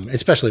 Yes.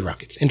 Especially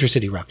rockets,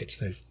 intercity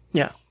rockets.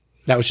 Yeah.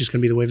 That was just going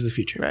to be the wave of the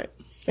future. Right.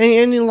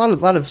 And a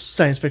lot of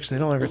science fiction, they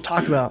don't ever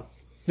talk about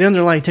the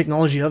underlying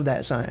technology of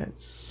that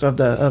science, of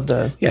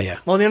the Yeah.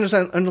 well, the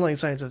underlying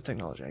science of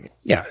technology, I guess.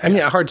 Yeah. I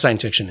mean, hard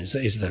science fiction is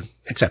the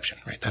exception,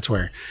 right? That's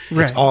where it's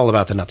Right. all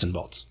about the nuts and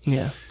bolts.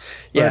 Yeah.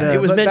 Yeah, it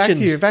was but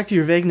mentioned. Back to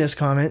your vagueness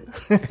comment.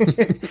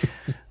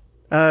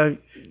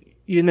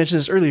 You had mentioned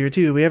this earlier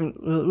too. We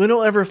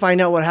don't ever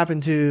find out what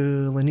happened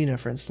to Lenina,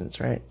 for instance,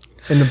 right?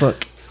 In the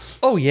book.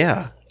 Oh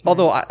yeah.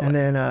 Although And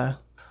then,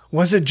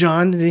 was it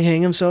John? Did he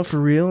hang himself for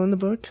real in the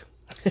book?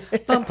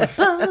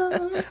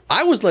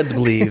 I was led to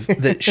believe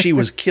that she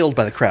was killed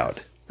by the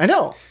crowd. I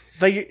know,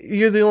 but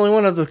you're the only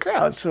one of the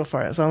crowd so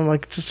far. So I'm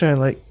like, just trying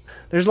to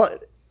there's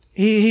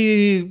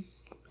he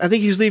I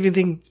think he's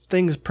leaving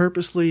things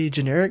purposely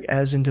generic,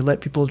 as in to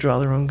let people draw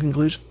their own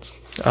conclusions.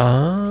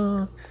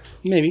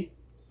 Maybe.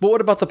 But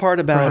what about the part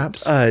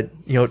about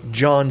Perhaps.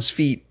 John's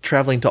feet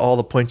traveling to all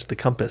the points of the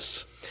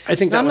compass? I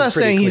think that I'm was not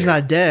pretty saying he's clear.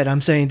 not dead.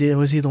 I'm saying,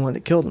 was he the one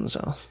that killed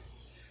himself,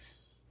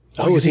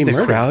 Oh, was he the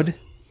murdered? crowd?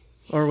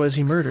 or was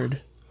he murdered?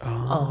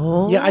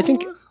 Yeah, I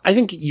think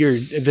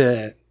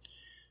the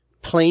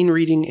plain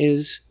reading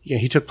is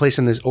he took place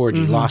in this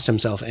orgy, lost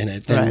himself in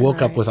it, then Right.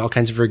 woke up with all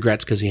kinds of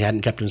regrets because he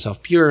hadn't kept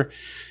himself pure,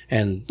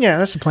 and Yeah,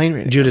 that's the plain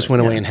reading. Judas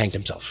went away and hanged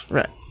himself.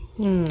 Right.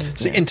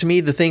 See, and to me,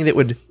 the thing that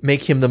would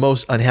make him the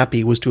most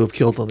unhappy was to have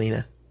killed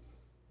Lelina.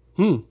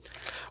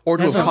 Or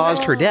to have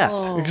caused her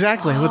death.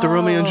 Exactly, with the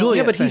Romeo and Juliet.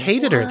 Yeah, but he thing.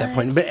 hated her at that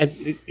point. But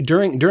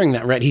during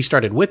that, right, he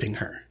started whipping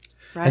her,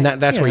 and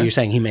that's where Yeah. you're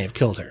saying he may have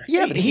killed her.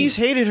 Yeah, but He's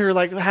hated her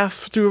like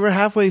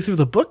halfway through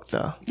the book,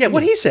 though. yeah,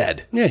 what he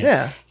said.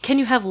 Yeah. Can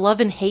you have love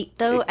and hate,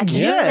 though, at the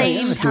Yes.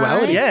 same Yeah, time?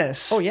 duality.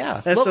 Yes. Oh,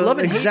 yeah. That's Love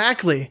and hate.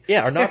 exactly.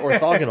 Yeah, are not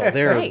orthogonal.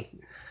 They're Right.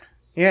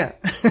 Yeah.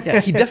 yeah,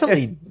 he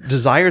definitely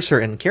desires her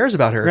and cares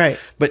about her, Right.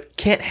 but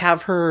can't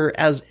have her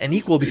as an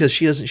equal because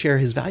she doesn't share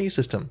his value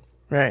system.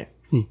 Right.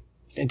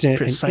 It's an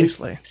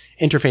Precisely.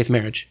 interfaith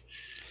marriage.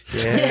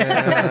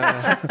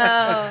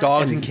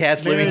 Dogs and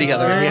cats living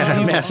together.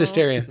 Yeah, mass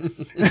hysteria.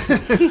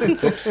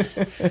 Oops.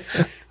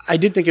 I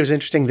did think it was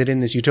interesting that in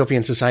this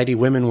utopian society,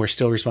 women were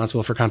still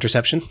responsible for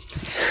contraception.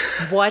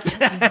 What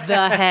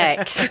the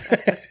heck?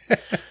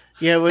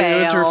 Yeah, well,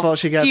 it was her Fail. fault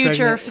she got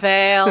Future pregnant.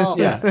 fail.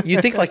 Yeah,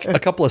 you'd think like a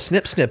couple of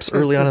snips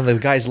early on in the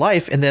guy's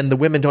life, and then the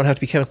women don't have to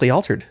be chemically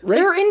altered.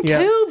 They're in Yeah.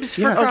 tubes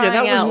for crying Okay,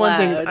 that was out one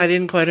thing loud. I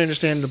didn't quite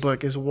understand in the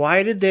book is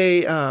why did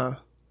they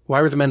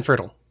Why were the men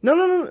fertile?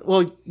 No.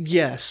 Well,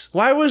 yes.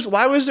 Why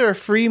was there a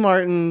free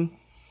Martin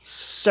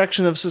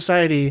section of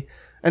society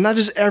and not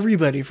just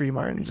everybody free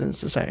Martins in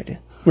society?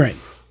 Right.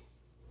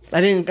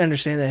 I didn't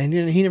understand that.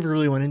 He never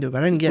really went into it,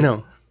 but I didn't get it.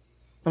 No.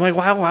 I'm like,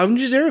 why wouldn't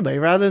you just everybody?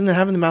 Rather than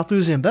having the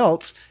Malthusian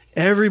belts,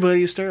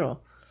 everybody's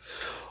sterile.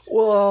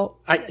 Well,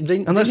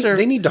 Unless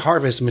they need to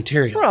harvest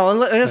material, Well,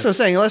 that's what I'm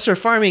saying. Unless they're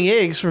farming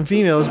eggs from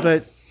females,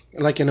 but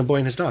like in A Boy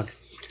and His Dog.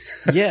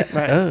 yeah,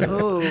 right.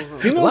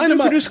 Females Line do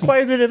 'em up. produce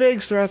quite a bit of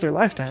eggs throughout their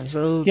lifetime,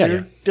 so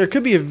Yeah, there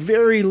could be a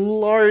very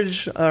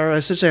large, or I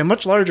should say, a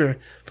much larger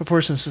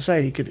proportion of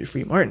society could be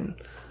free Martin.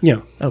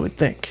 Yeah. I would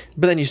think.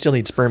 but then you still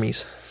need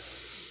spermies.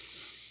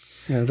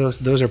 Yeah,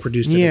 those are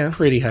produced at Yeah. a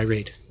pretty high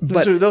rate.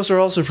 Those are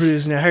also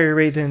produced at a higher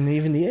rate than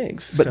even the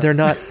eggs. But so. they're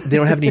not. They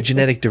don't have any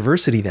genetic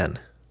diversity then.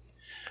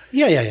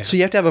 Yeah. So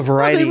you have to have a Well,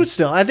 variety. they would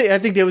still. I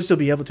think they would still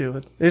be able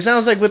to. It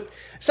sounds like with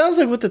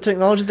the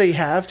technology they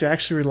have to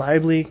actually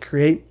reliably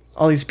create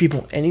all these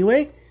people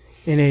anyway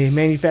in a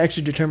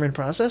manufactured determined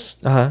process,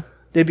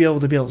 they'd be able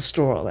to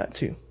store all that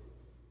too.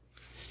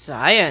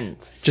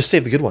 Science. Just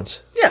save the good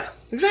ones. Yeah,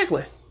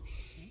 exactly.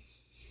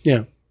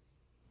 Yeah.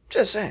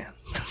 Just saying.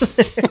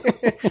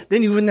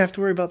 Then you wouldn't have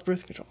to worry about the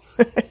birth control.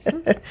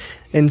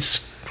 And,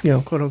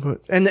 quote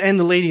unquote. And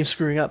the lady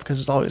screwing up because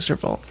it's always her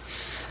fault.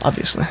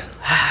 Obviously.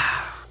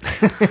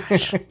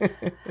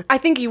 I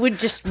think you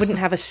wouldn't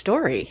have a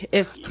story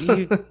if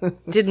you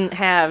didn't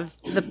have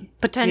the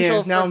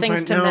potential for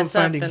things to mess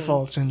up. I'm finding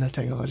faults in the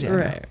technology.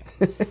 Right.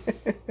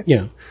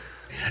 Yeah.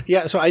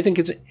 Yeah. So I think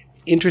it's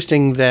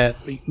interesting that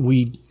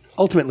we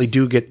ultimately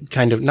do get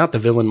kind of, not the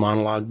villain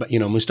monologue, but,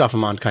 Mustafa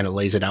Mond kind of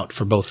lays it out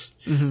for both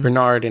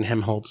Bernard and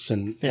Helmholtz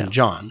and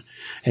John,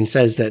 and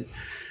says that,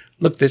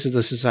 look, this is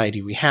the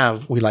society we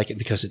have. We like it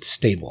because it's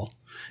stable.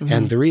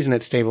 And the reason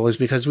it's stable is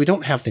because we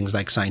don't have things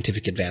like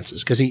scientific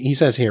advances. Because he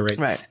says here,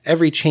 right,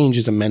 every change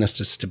is a menace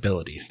to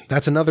stability.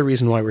 That's another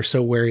reason why we're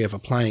so wary of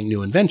applying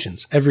new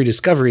inventions. Every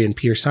discovery in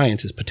pure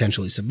science is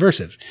potentially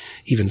subversive.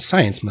 Even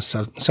science must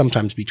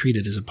sometimes be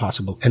treated as a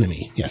possible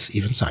enemy. Yes,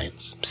 even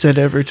science. Said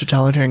every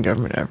totalitarian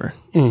government ever.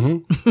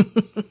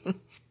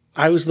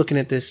 I was looking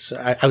at this.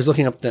 I was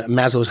looking up the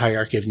Maslow's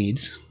hierarchy of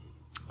needs.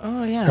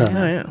 Oh,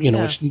 yeah.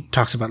 Which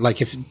talks about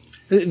if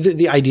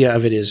the idea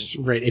of it is,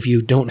 right, if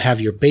you don't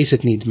have your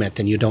basic needs met,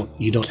 then you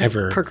don't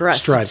ever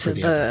progress strive to for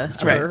the other.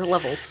 upper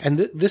levels. And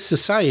this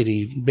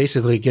society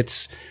basically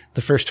gets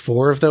the first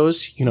 4 of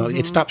those.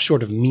 It stops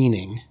short of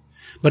meaning,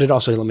 but it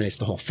also eliminates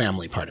the whole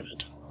family part of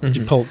it.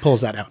 It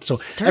pulls that out.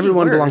 So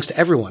everyone belongs to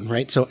everyone,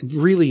 right? So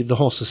really the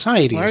whole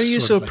society Why is are you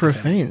sort so of like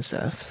profane,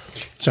 Seth?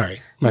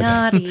 Sorry. My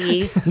bad.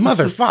 Naughty.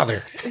 Mother,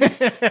 father.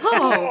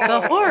 Oh,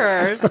 the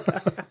horror.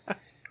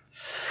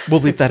 We'll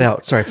bleep that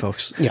out. Sorry,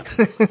 folks. Yeah.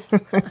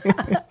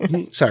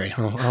 Sorry.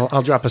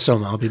 I'll drop a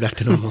soma. I'll be back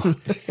to normal.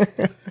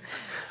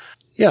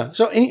 Yeah.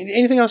 So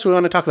anything else we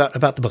want to talk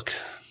about the book?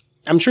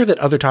 I'm sure that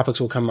other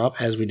topics will come up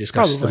as we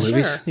discuss the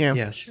movies. Sure. Yeah.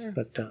 Yes.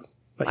 But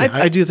yeah,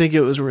 I do think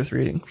it was worth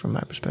reading from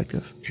my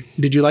perspective.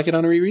 Did you like it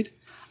on a reread?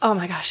 Oh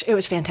my gosh, it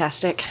was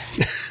fantastic.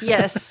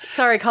 Yes.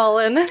 Sorry,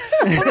 Colin. You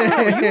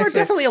are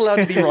definitely allowed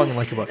to be wrong and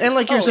like a book. And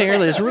like you were saying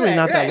earlier, it's really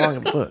not that long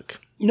of a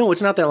book. No,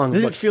 it's not that long. It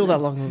didn't feel that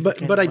long of a book.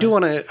 But I do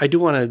want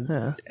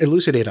to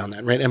elucidate on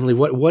that, right, Emily?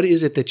 What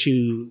is it that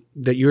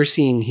you're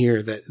seeing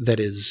here that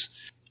is,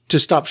 to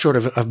stop short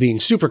of being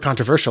super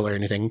controversial or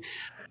anything?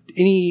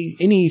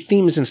 Any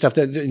themes and stuff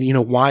that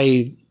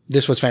why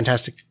this was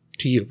fantastic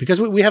to you?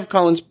 Because we have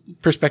Colin's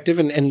perspective,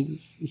 and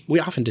we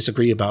often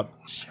disagree about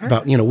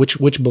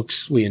which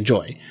books we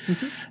enjoy.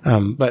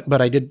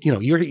 But I did,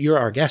 you're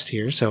our guest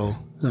here, so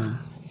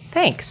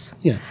Thanks.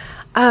 yeah.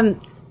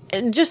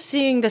 Just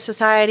seeing the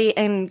society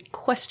and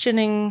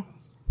questioning,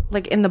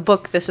 like in the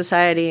book, the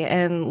society,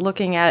 and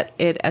looking at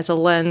it as a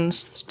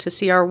lens to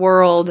see our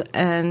world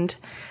and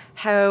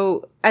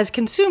how, as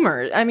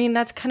consumers, I mean,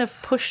 that's kind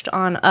of pushed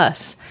on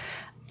us.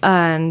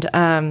 And,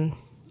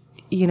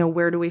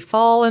 where do we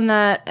fall in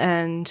that?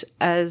 And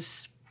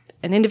as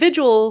an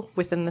individual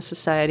within the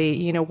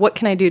society, what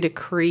can I do to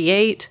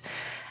create?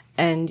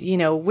 And,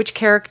 which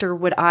character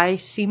would I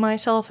see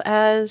myself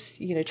as,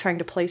 trying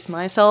to place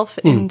myself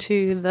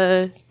into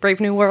the Brave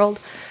New World.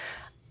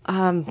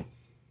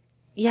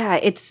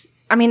 It's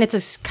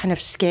a kind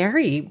of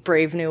scary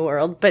Brave New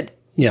World, but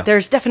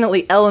there's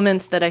definitely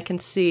elements that I can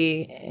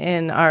see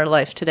in our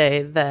life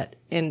today that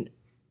in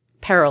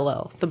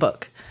parallel the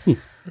book. Yeah,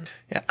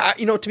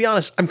 to be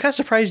honest, I'm kind of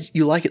surprised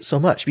you like it so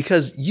much,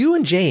 because you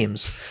and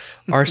James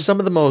are some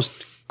of the most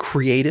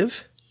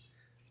creative,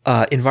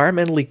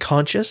 environmentally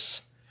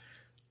conscious,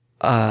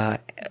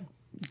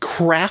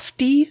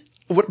 crafty,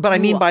 but I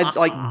mean by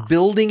like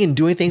building and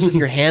doing things with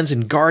your hands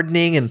and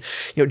gardening. And,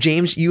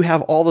 James, you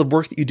have all the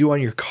work that you do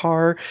on your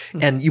car,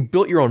 and you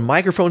built your own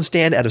microphone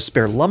stand out of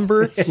spare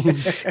lumber.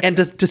 And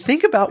to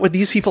think about what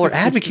these people are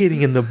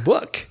advocating in the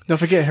book. Don't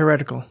forget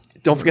Heretical.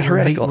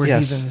 Heretical. We're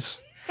yes. heathens.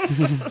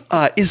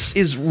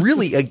 Is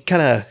really a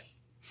kind of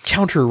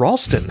counter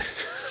Ralston,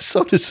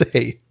 so to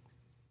say.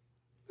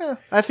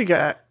 I think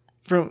I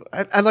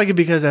like it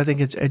because I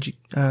think it's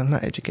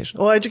not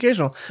educational. Well,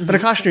 educational, but a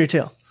cautionary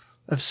tale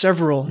of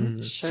several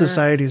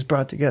societies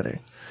brought together.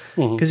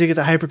 Because you get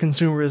the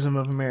hyper-consumerism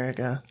of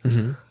America,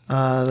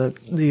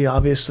 the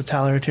obvious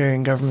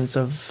totalitarian governments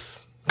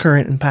of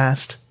current and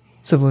past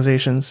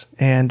civilizations,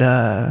 and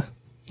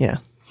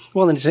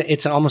Well, and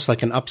it's almost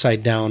like an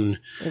upside down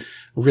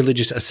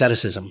religious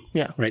asceticism.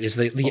 Yeah. Right. It's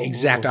the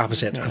exact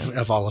opposite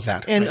of all of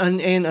that. and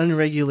right? and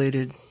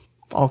unregulated,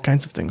 all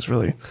kinds of things,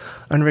 really.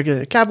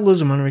 Unregulated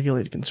capitalism,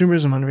 unregulated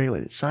consumerism,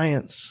 unregulated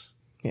science.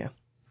 Yeah.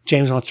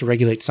 James wants to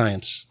regulate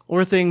science.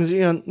 Or things,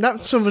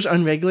 not so much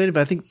unregulated,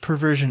 but I think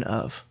perversion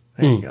of.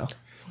 There you go.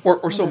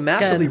 Or so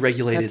massively good.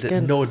 regulated That's that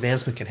good. no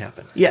advancement can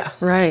happen. Yeah.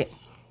 Right.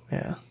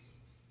 Yeah.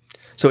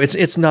 So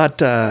it's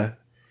not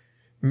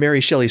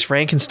Mary Shelley's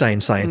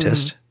Frankenstein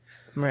scientist.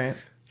 Right.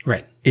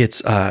 Right.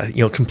 It's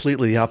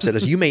completely the opposite.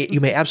 As you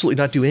may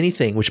absolutely not do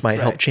anything which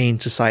might help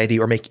change society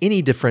or make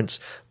any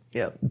difference,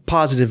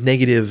 positive,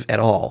 negative at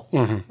all.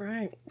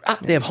 Right.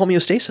 They have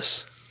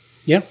homeostasis,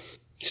 Yeah.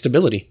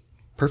 Stability.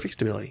 perfect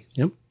stability.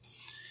 Yep.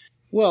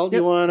 Well, do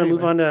you want to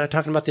move on to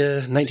talking about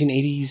the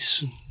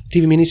 1980s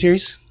TV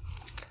miniseries?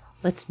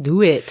 Let's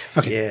do it.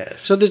 Okay.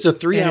 Yes. So there's a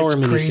 3-hour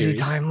And its crazy miniseries.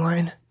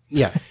 timeline.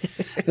 Yeah.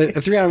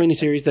 A 3-hour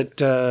miniseries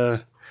that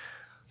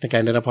I think I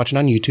ended up watching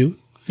on YouTube.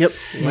 Yep,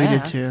 we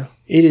Yeah. did too.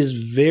 It is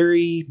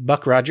very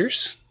Buck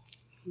Rogers.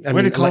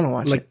 Where did Colin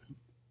watch it?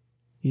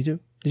 YouTube?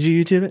 Did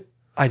you YouTube it?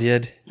 I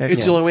did. It's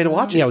Excellent. the only way to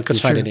watch it. Yeah, we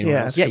couldn't find it anywhere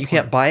Yeah. else. Yeah, you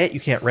can't buy it. You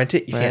can't rent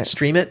it. You can't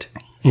stream it.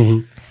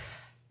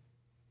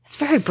 It's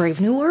very Brave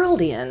New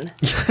Worldian.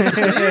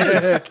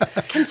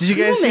 Did you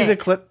guys see the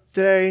clip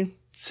that I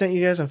sent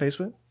you guys on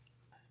Facebook?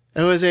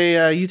 It was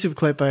a YouTube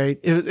clip.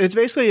 It's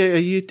basically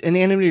an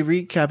animated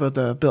recap of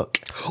the book.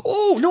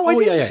 Oh, no, I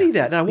did yeah. see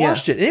that. And I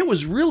watched it. And it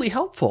was really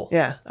helpful.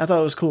 Yeah, I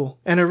thought it was cool.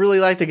 And I really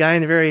liked the guy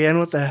in the very end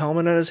with the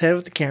helmet on his head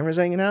with the cameras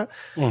hanging out.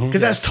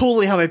 Because that's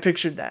totally how I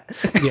pictured that.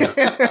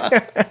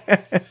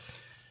 Yeah.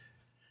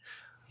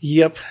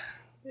 Yep.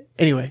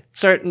 Anyway,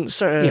 sorry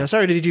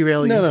to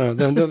derail you. No.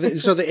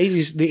 So the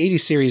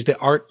 80s series, the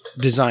art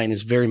design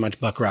is very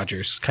much Buck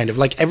Rogers. Kind of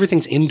like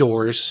everything's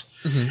indoors.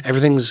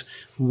 Everything's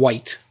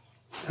white.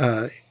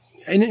 And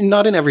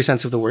not in every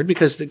sense of the word,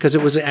 because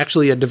it was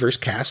actually a diverse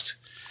cast.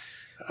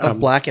 Of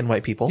black and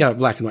white people. Yeah,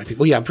 black and white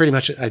people. Yeah, pretty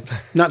much.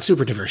 Not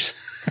super diverse.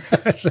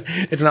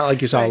 It's not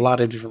like you saw a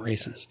lot of different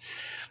races.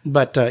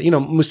 But,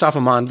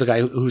 Mustafa Mond, the guy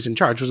who's in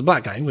charge, was a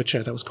black guy, which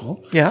I thought was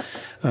cool. Yeah.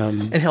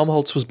 And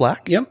Helmholtz was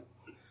black. Yep.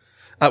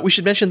 We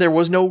should mention there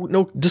was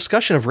no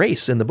discussion of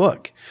race in the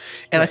book.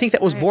 And I think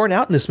that was borne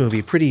out in this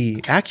movie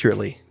pretty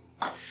accurately.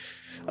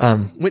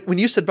 When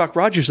you said Buck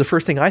Rogers, the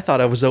first thing I thought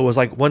of was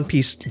like One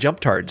Piece jump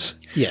tards.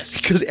 Yes.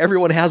 Because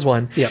everyone has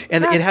one. Yep.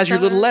 And it has your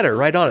little letter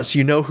right on it, so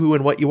you know who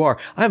and what you are.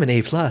 I'm an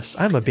A+.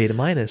 I'm a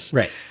beta-.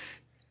 Right.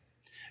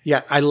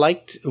 Yeah, I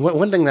liked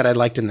one thing that I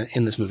liked in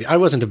this movie. I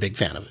wasn't a big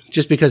fan of it,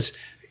 just because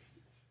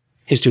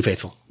it's too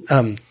faithful.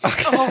 That's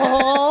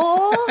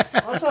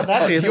not that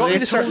bad. You want me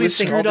to start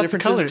listing all the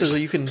differences so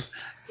you can...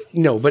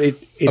 No, but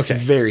it's Okay.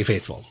 very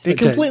faithful. They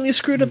completely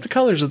screwed up the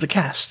colors of the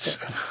casts.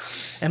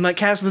 And my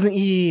cast with an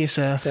E,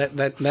 Seth.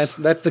 That's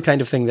the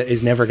kind of thing that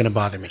is never going to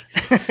bother me.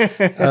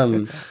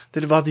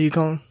 Did it bother you,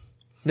 Colin?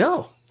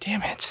 No.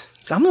 Damn it.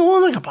 So I'm the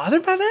one that got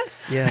bothered by that?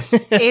 Yes.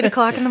 8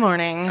 o'clock in the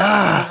morning.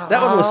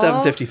 That one was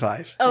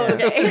 7:55. Oh,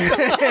 okay.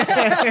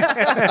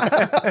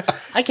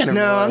 I can't remember.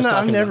 No, what I was I'm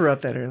talking never about.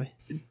 up that early.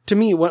 To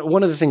me,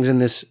 one of the things in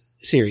this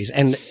series,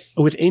 and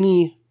with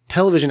any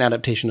television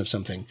adaptation of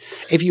something,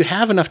 if you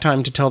have enough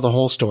time to tell the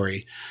whole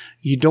story,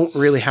 you don't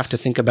really have to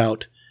think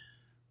about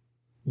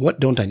what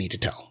don't I need to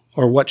tell,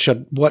 or what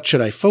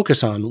should I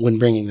focus on when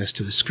bringing this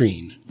to the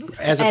screen,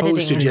 as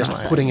opposed to Editing just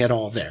process. putting it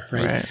all there,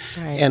 right?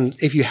 Right. And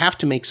if you have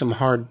to make some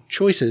hard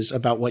choices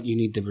about what you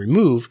need to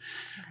remove,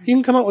 you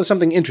can come up with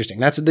something interesting.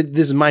 This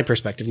is my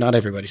perspective, not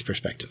everybody's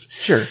perspective.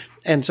 Sure.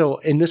 And so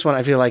in this one,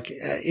 I feel like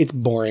it's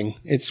boring.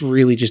 It's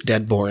really just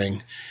dead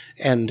boring.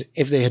 And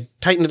if they had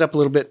tightened it up a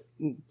little bit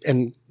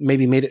and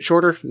maybe made it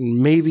shorter,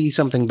 maybe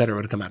something better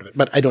would have come out of it.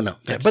 But I don't know.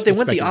 But they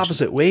went the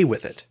opposite way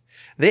with it.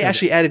 They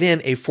actually added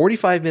in a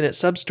 45-minute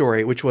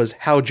sub-story, which was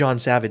how John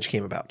Savage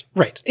came about.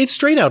 Right. It's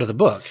straight out of the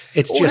book.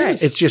 It's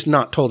nice. just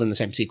not told in the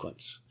same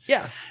sequence.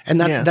 Yeah. And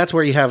that's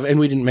where you have, and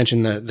we didn't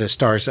mention the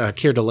stars,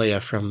 Keir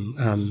Dullea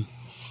from,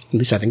 at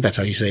least I think that's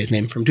how you say his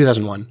name, from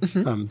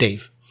 2001,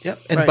 Dave. Yep.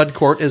 And Bud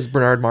Cort is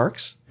Bernard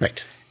Marx.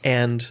 Right.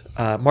 And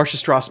Marcia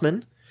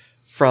Strassman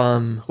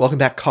from Welcome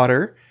Back,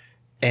 Kotter,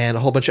 and a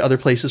whole bunch of other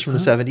places from the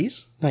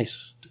 70s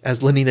Nice.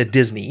 as Lenina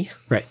Disney.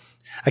 Right.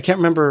 I can't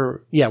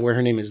remember, where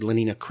her name is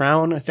Lenina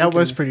Crown, I think. That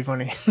was pretty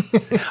funny.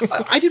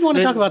 I did want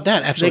to talk about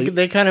that, actually.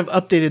 they kind of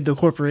updated the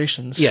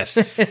corporations.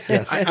 Yes.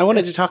 I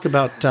wanted to talk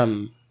about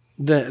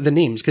the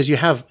names, because you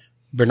have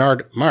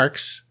Bernard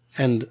Marx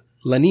and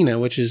Lenina,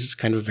 which is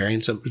kind of a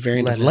variant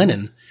of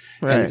Lenin.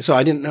 Right. And so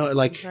I didn't know,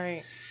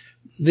 Right.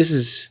 this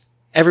is,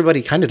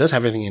 everybody kind of does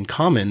have everything in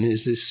common.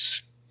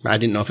 I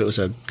didn't know if it was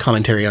a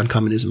commentary on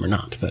communism or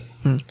not, but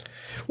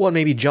Well, and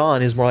maybe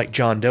John is more like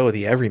John Doe,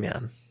 the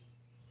everyman.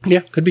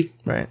 yeah, could be.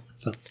 Right.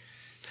 So,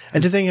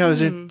 And to think how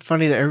is it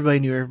funny that everybody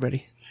knew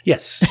everybody.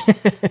 yes.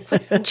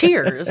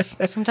 Cheers.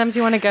 Sometimes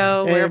you want to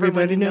go where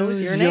Everybody everybody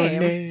knows your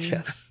name.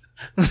 Yes.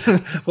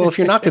 Well, if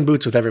you're knocking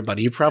boots with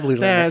everybody, you probably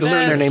learn That's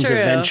their names true.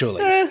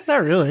 eventually.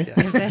 Not really.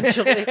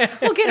 Eventually.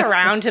 We'll get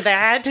around to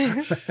that.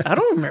 I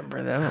don't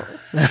remember them.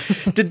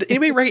 Did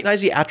anybody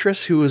recognize the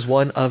actress who was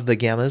one of the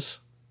Gammas?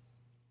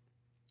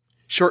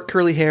 Short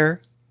curly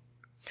hair.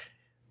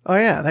 Oh,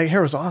 yeah. That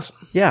hair was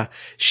awesome. Yeah.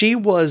 She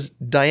was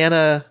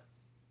Diana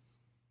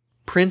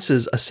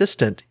Prince's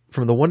assistant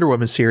from the Wonder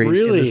Woman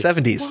series in Really? the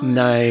 70s.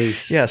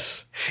 Nice.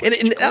 Yes. And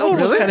that one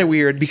was really? kind of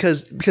weird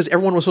because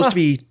everyone was supposed to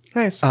be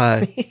Nice.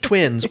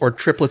 twins or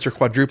triplets or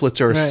quadruplets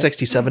or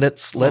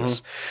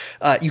 67-lets.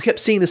 You kept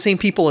seeing the same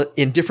people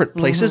in different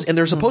places, and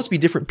they're supposed to be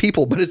different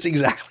people, but it's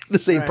exactly the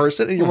same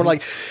person. And you were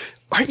like,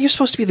 aren't you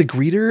supposed to be the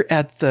greeter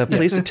at the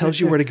place that tells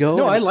you where to go?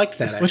 No, I liked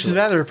that, actually. Which is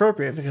rather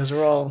appropriate because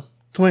we're all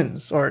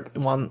twins or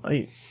one.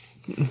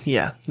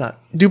 Yeah, not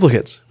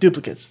Duplicates.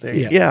 duplicates. There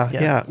you go.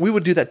 Yeah. We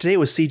would do that today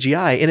with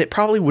CGI, and it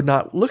probably would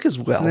not look as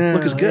well,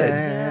 look as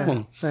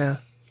good. Yeah.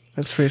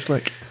 That's pretty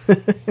slick.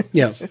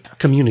 Yeah.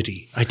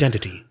 Community,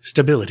 identity,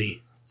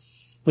 stability.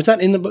 Was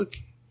that in the book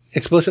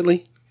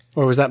explicitly?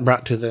 Or was that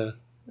brought to the...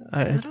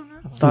 I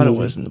thought it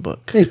was in the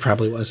book. It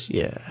probably was.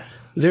 Yeah.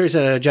 There's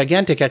a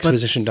gigantic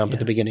exposition dump at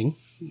the beginning.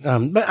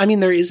 But I mean,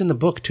 there is in the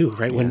book too,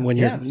 right? When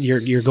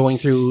you're going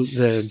through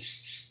the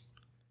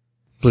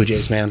Blue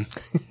Jays, man.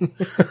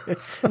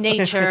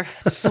 Nature.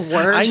 It's the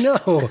worst. I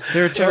know.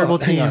 They're a terrible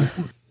team.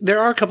 There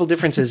are a couple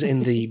differences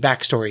in the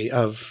backstory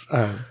of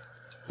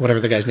whatever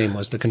the guy's name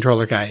was, the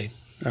controller guy,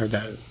 or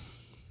the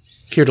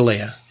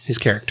Kirtalea, his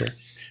character.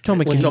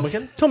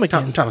 Tomakin.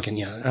 Tomakin,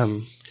 yeah.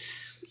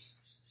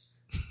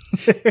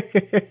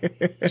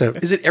 So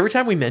Is it every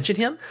time we mention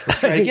him? Let's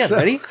try it again. so.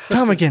 Ready?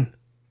 Tomakin.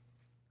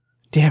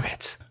 Damn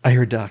it. I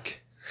heard duck.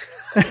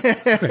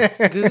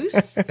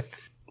 Goose?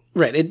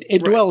 right,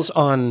 it dwells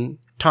on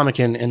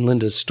Tomakin and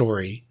Linda's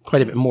story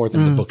quite a bit more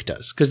than the book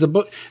does, because the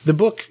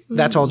book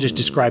that's all just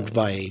described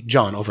by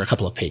John over a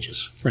couple of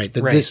pages, right?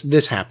 That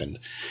this happened,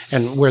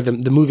 and where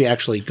the movie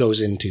actually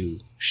goes in to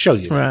show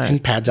you that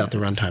and pads out the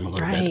runtime a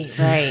little bit.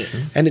 Right.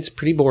 And it's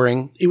pretty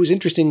boring. It was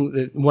interesting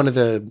that one of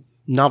the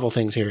novel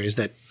things here is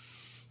that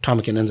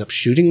Tomakin ends up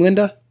shooting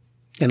Linda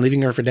and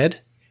leaving her for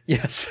dead.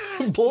 Yes.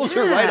 Pulls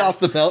her right off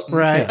the mountain.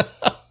 Right.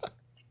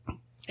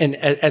 And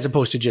as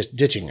opposed to just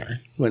ditching her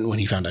when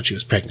he found out she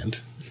was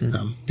pregnant,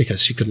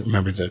 because she couldn't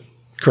remember the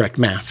correct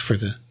math for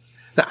the.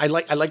 I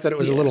like that it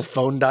was a little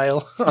phone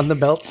dial on the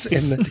belts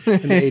in the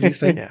 80s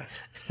thing. Yeah.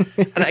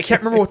 And I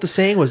can't remember what the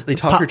saying was. They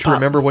taught her to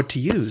remember what to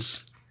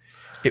use.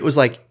 It was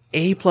like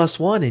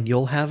A+1 and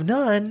you'll have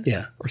none.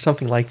 Yeah. Or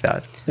something like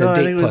that. The I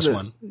date think it was plus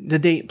one. The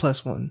date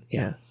plus one.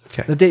 Yeah.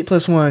 Okay. The date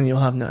plus one, you'll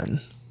have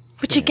none.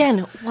 Which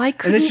again, why And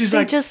couldn't then they she's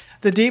like, just...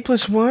 the date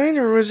plus one,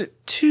 or was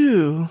it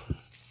two?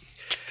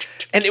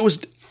 And it was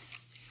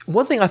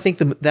one thing I think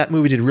that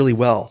movie did really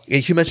well.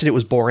 You mentioned it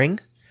was boring.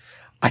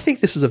 I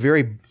think this is a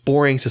very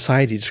boring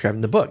society described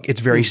in the book.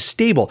 It's very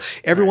stable.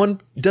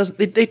 Everyone does,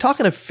 they talk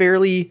in a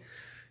fairly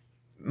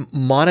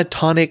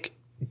monotonic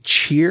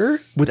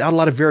cheer without a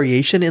lot of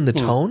variation in the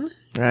tone.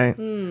 Right.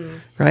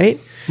 Right?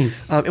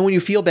 And when you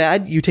feel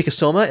bad, you take a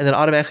soma and then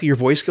automatically your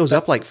voice goes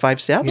up like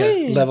 5 steps.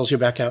 Yeah, levels you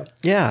back out.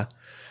 Yeah.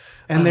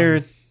 And they're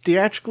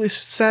theatrically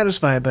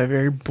satisfied by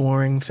very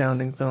boring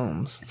sounding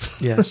films.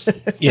 Yes.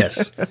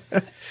 Yes.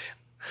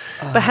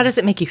 But how does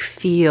it make you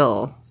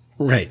feel?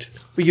 Right.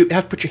 Well, you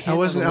have to put your hand I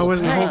wasn't on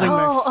the little- holding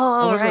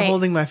my I wasn't right.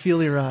 holding my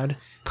feely rod.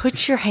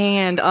 Put your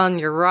hand on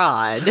your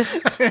rod.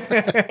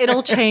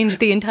 It'll change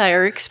the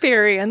entire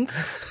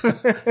experience. All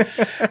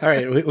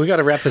right, we got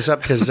to wrap this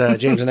up because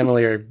James and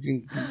Emily are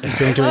going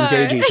to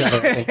engage each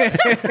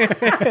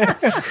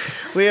other.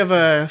 We have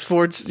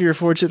your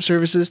Ford Chip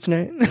services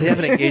tonight. They have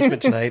an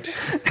engagement tonight.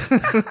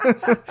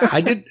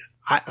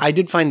 I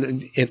did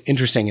find it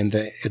interesting in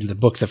the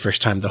book the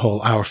first time, the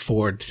whole our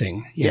Ford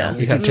thing. You know,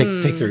 you can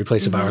take the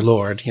place of our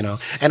Lord, you know.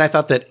 And I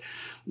thought that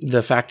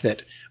the fact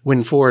that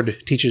when Ford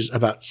teaches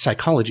about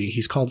psychology,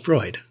 he's called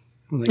Freud.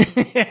 Like,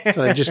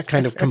 so they just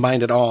kind of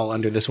combined it all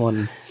under this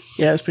one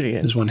Yeah, it's pretty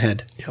good. this one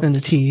head. And the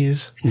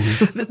teas.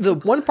 The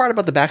one part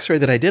about the backstory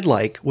that I did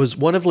like was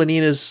one of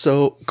Lenina's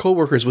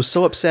co-workers was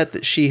so upset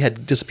that she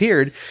had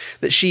disappeared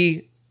that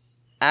she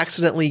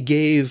accidentally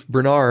gave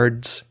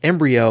Bernard's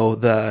embryo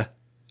the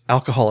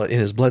alcohol in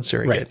his blood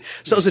surrogate. Right.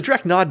 So it was a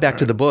direct nod back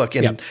to the book,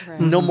 and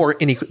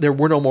there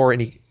were no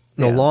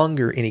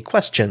longer any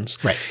questions.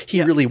 Right.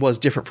 He really was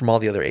different from all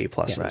the other A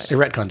pluses. They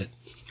retconned it.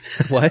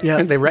 What?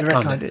 Yeah, They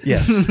retconned it.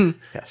 Yes.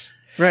 Yes.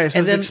 Right, so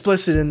And it's then-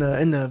 explicit in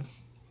the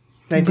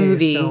 1980s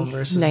Movie, film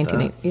versus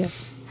 1980. Yeah.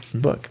 the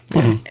book.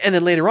 And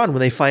then later on, when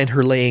they find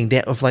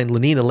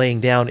Lenina laying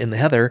down in the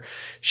heather,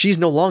 she's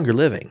no longer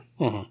living.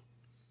 No,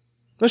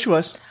 she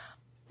was.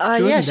 Yeah,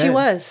 wasn't she dead.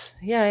 was.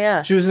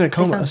 Yeah. She was in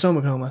a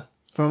soma coma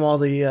from all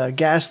the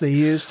gas they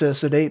used to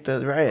sedate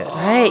the riot.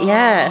 Right,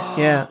 yeah.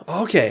 Yeah.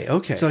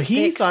 Okay. So They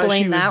he thought she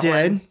explained was that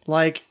dead, one.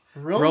 like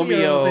Romeo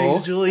Romeo.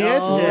 thinks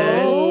Juliet's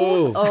dead.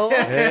 Oh,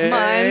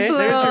 mind blown.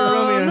 There's your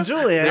Romeo and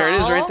Juliet. There it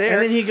is right there.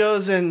 And then he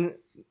goes and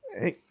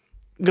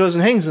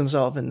hangs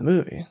himself in the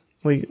movie.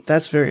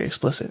 That's very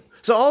explicit.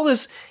 So all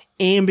this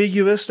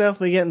ambiguous stuff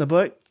we get in the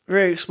book,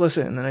 very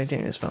explicit in the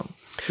 1980s film.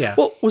 Yeah.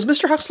 Well, was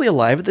Mr. Huxley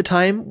alive at the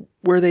time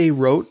where they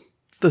wrote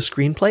the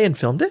screenplay and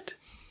filmed it?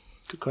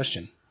 Good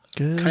question.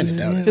 Good. Kind of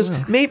doubt it. Because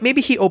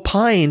maybe he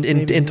opined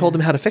and told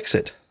them how to fix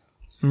it.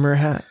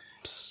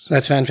 Perhaps.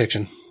 That's fan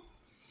fiction.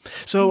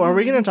 So are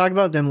we going to talk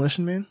about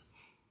Demolition Man?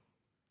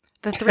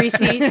 The 3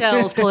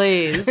 seashells,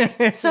 please.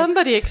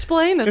 Somebody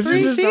explain the Because 3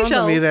 it just dawned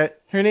on me seashells. that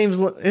her name's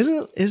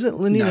isn't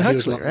Lenina No, he was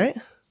Huxley, long- right?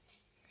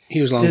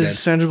 He was long Is dead.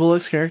 Sandra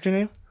Bullock's character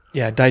name?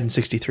 Yeah, died in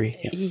 63.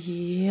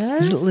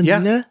 Yes. Is it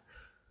Lenina?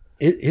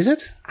 Is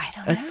it? I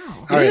don't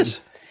know. It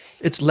is.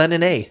 It's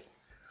Lenin A.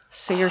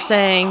 So you're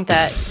saying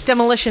that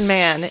Demolition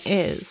Man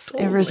is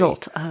a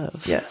result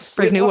of Yes.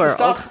 Brave New World.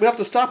 We have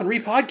to stop and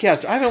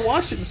re-podcast. I haven't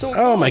watched it in so long.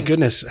 Oh my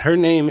goodness. Her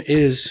name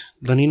is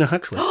Lenina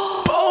Huxley.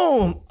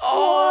 Boom!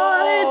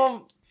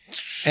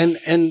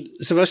 And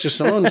Sylvester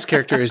Stallone's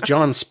character is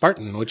John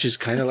Spartan, which is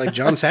kind of like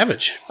John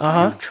Savage.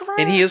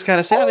 And he is kind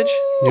of savage.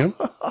 Yeah.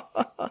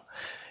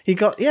 He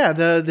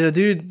the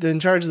dude in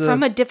charge of the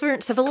From a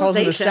different calls him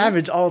civilization. a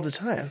savage all the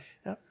time.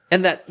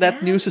 And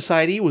that new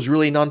society was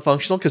really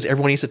non-functional because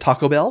everyone eats at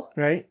Taco Bell.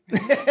 Right?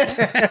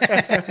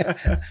 I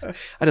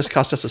just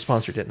cost us a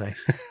sponsor, didn't I?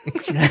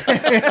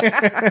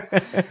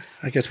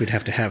 I guess we'd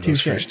have to have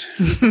those first.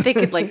 They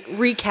could like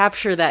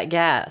recapture that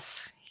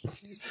gas.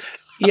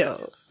 Yeah.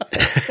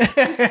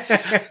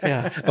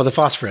 Yeah. Oh, the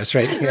phosphorus,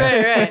 right?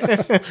 Yeah.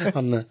 Right.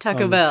 On the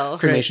Taco on the Bell.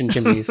 cremation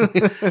chimneys.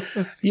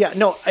 Yeah.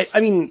 No, I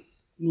mean,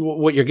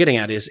 what you're getting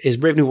at is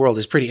Brave New World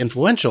is pretty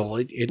influential.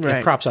 It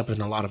Right. crops up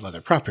in a lot of other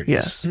properties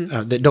Yes.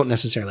 that don't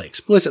necessarily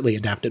explicitly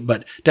adapt it,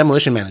 but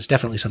Demolition Man is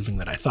definitely something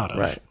that I thought of.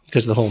 Right.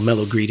 Because the whole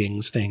mellow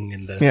greetings thing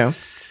and the Yeah.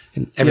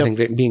 and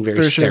everything being very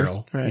For sure.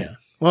 sterile. Right. Yeah.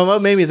 Well,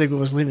 what made me think it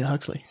was Lenina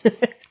Huxley.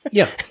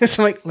 Yeah. It's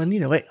like,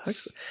 Lenina, wait,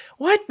 Huxley.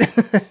 What?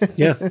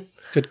 Yeah.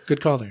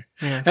 Good call there.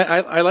 Yeah.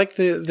 I like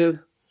the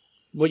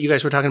what you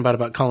guys were talking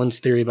about Colin's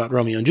theory about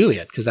Romeo and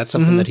Juliet, because that's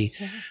something that he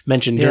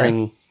mentioned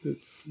during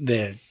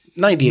the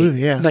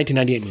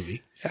 1998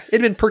 movie. It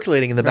had been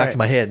percolating in the back Right. of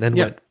my head and then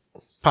Yeah. went,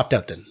 Popped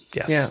out then.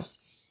 yes. Yeah.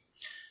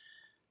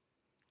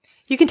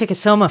 You can take a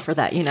soma for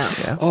that, you know.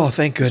 Yeah. Oh,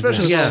 thank goodness.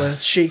 Especially with all the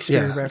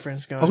Shakespeare Yeah.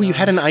 reference going Oh, you on.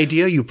 had an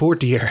idea, you poor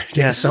dear.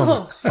 Yes.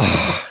 So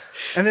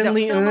And then, and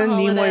then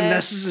Nimoy holiday.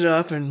 messes it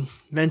up and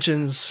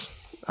mentions,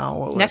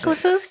 what was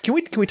Necklaces? Can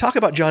we talk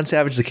about John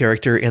Savage, the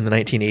character in the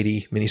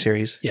 1980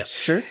 miniseries? yes.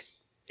 it? Sure.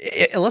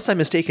 Unless I'm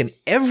mistaken,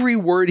 every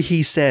word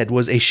he said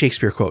was a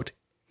Shakespeare quote.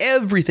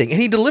 Everything.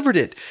 And he delivered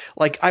it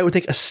like I would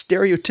think a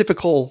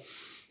stereotypical.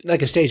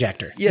 Like a stage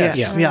actor. Yes.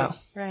 Yeah. Yeah.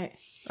 Right.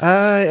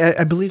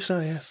 I believe so,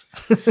 yes.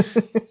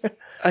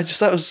 I just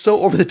thought it was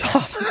so over the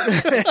top.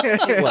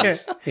 It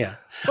was. Yeah.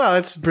 Well,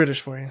 it's British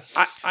for you.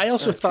 I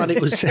also thought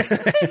it was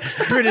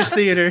British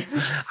theater.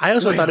 I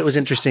also thought it was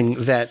interesting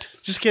that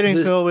Just kidding,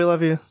 Phil. We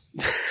love you.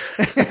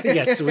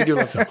 yes, we do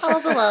love Phil.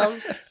 All the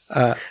loves.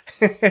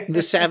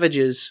 The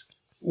Savages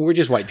were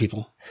just white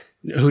people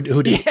who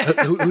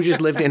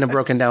just lived in a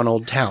broken down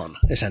old town,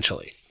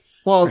 essentially,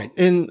 Well,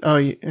 in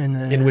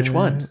Which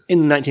one?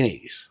 in the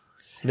 1980s.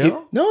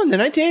 No, in the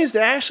 1980s, they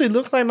actually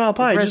looked like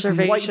Malpai, just white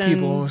Reservation.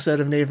 people instead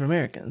of Native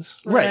Americans.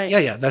 Right.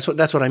 Yeah. That's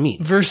what I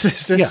mean.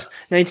 Versus this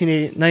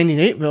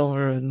 1998 bill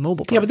or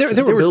mobile. Yeah, but parks.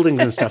 there were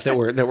buildings and stuff that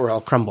were all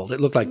crumbled. It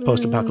looked like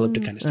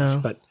post-apocalyptic kind of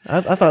stuff. But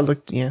I thought it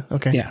looked,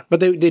 okay. yeah, but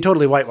they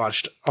totally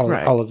whitewashed all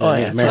of the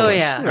Native Oh,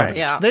 Americans. yeah. Right.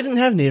 Yeah. They didn't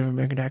have Native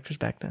American actors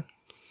back then.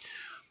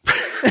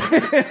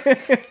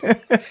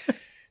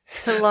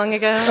 So long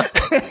ago.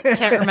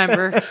 Can't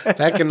remember.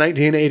 Back in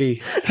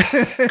 1980,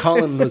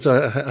 Colin was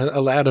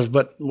a lad of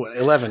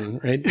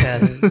 11, right?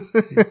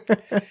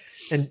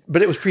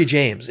 But it was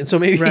pre-James. And so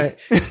maybe Right.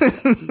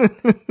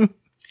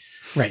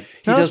 Right.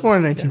 I was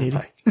born in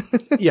 1980.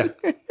 Yeah.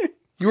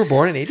 you were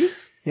born in 80?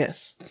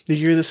 Yes. The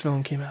year this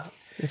film came out.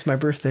 It's my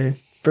birthday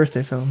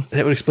film.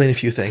 That would explain a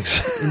few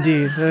things.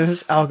 Indeed.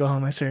 There's alcohol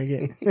in my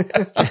surrogate.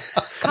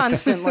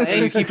 Constantly.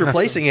 You keep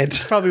replacing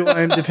it. Probably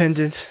why I'm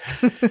dependent.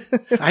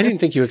 I didn't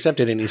think you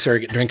accepted any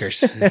surrogate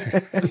drinkers.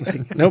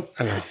 Like, nope.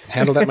 I will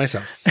handle that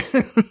myself.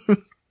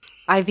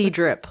 IV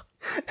drip.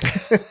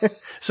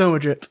 Soma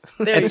drip.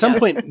 At some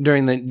point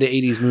during the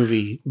 80s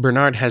movie,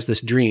 Bernard has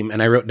this dream,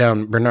 and I wrote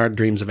down Bernard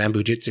dreams of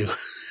Ambujitsu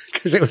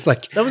because it was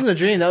like, That wasn't a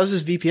dream. That was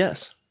his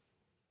VPS.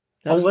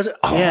 was it?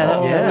 Oh, Yeah,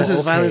 that was his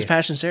okay. Violence,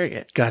 Passion,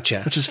 Surrogate,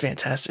 Gotcha. which is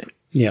fantastic.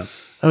 Yeah.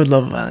 I would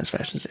love a Violence,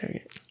 Passion,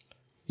 Surrogate.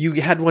 You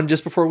had one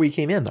just before we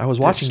came in. I was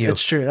watching you.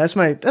 That's true. That's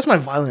my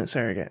violent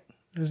surrogate.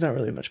 There's not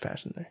really much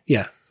passion there.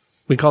 Yeah.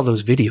 We call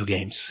those video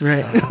games.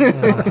 Right.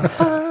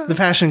 The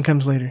passion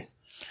comes later,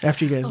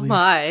 after you guys leave.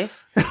 My.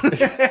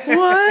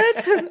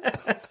 What?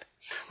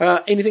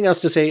 Anything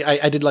else to say?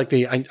 I did like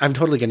I'm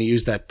totally going to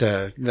use that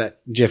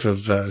GIF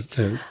of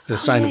the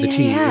sign of the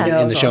T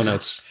yeah. in the show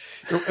notes.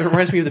 It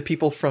reminds me of the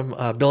people from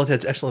Bill and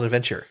Ted's Excellent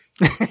Adventure.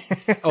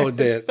 Oh,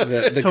 the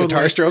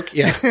guitar stroke.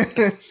 Yeah.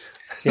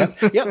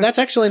 Yeah. That's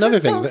actually another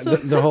thing.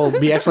 The whole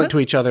be excellent to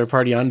each other,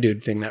 party on,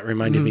 dude thing that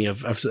reminded me of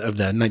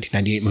the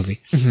 1998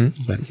 movie.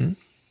 But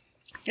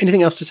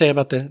anything else to say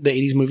about the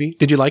 80s movie?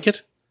 Did you like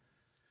it?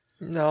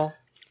 No.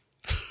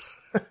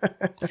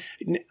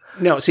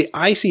 No. See,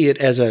 I see it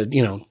as a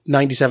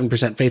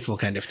 97% faithful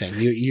kind of thing.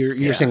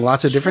 You're seeing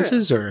lots of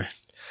differences, or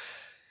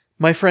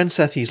My friend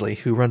Seth Heasley,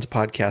 who runs a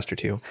podcast or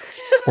two,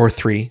 or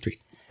three,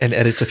 and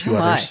edits a few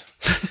others,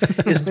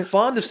 is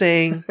fond of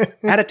saying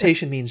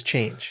adaptation means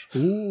change.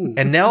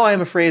 And now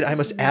I'm afraid I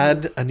must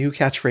add a new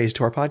catchphrase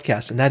to our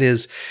podcast, and that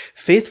is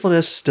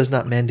faithfulness does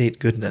not mandate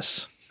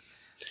goodness.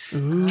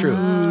 true.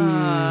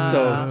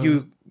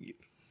 So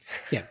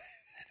Yeah.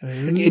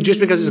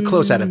 Just because it's a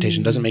close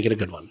adaptation doesn't make it a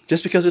good one.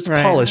 just because it's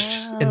polished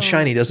and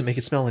shiny doesn't make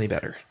it smell any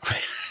better.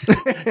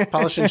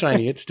 Polished and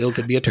shiny, it still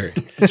could be a turd.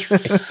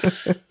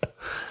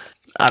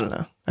 I don't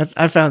know.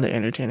 I found it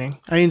entertaining.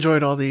 I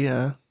enjoyed all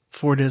the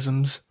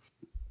Fordisms.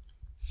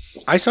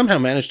 I somehow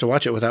managed to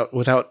watch it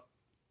without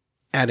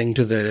adding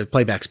to the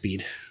playback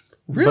speed.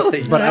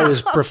 Really? But I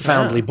was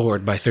profoundly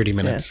bored by 30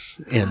 minutes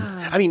in.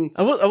 I mean,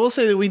 I will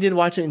say that we did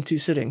watch it in 2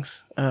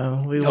 sittings.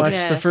 We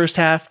watched the Yes. first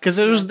half because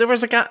there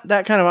was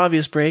that kind of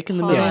obvious break in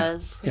the middle.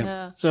 Pause.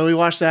 Yeah. So we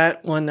watched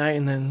that one night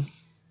and then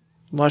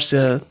watched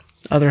the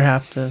other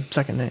half the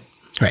second night.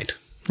 Right.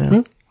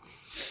 Hmm?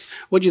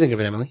 What'd you think of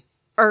it, Emily?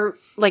 Or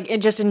like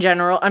just in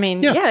general. I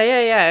mean,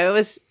 yeah. It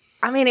was.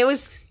 I mean, it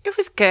was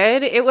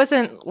good. It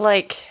wasn't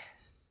like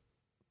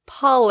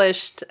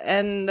polished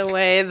in the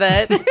way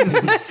that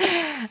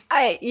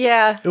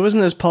It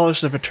wasn't as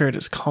polished of a turd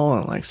as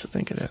Colin likes to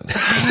think it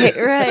is.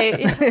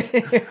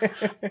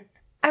 right.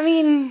 I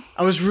mean,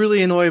 I was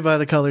really annoyed by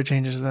the color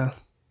changes, though.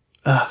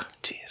 Oh,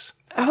 jeez.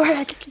 we're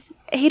at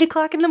 8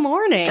 o'clock in the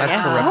morning. I've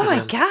Oh corrected my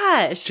him.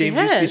 gosh. James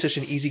used to be yes. such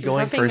an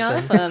easygoing Rubbing person.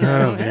 off on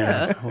Oh, them,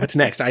 yeah. What's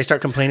next? I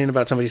start complaining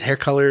about somebody's hair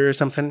color or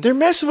something? They're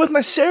messing with my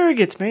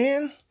surrogates,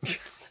 man.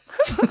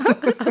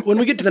 When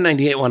we get to the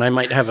 98 one, I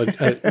might have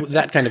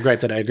that kind of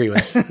gripe that I agree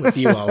with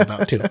you all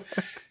about, too.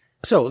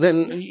 So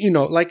then,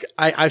 like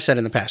I've said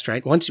in the past,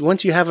 right? Once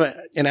you have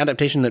an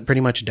adaptation that pretty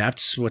much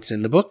adapts what's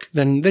in the book,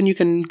 then you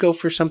can go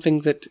for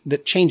something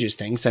that changes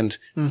things. And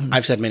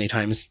I've said many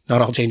times,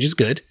 not all change is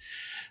good.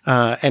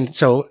 And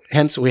so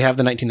hence we have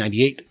the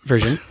 1998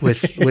 version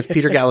with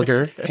Peter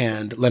Gallagher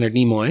and Leonard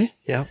Nimoy.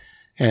 Yeah.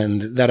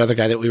 And that other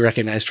guy that we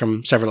recognize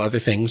from several other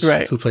things,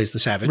 Right. who plays the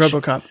Savage.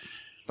 RoboCop.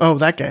 Oh,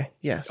 that guy.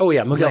 Yes. Oh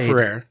yeah, Miguel Blade.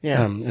 Ferrer,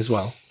 Yeah. as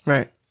well.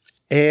 Right.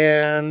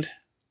 And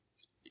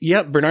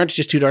yeah, Bernard's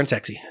just too darn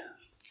sexy.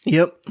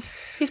 Yep.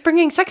 He's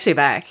bringing sexy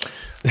back.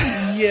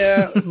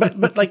 Yeah,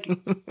 but like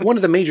one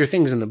of the major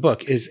things in the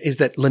book is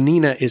that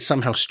Lenina is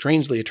somehow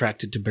strangely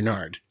attracted to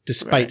Bernard,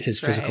 despite his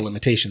physical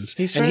limitations.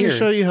 He's And trying to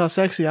show you how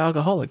sexy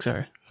alcoholics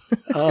are.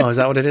 Oh, is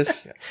that what it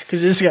is?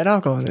 Because it's got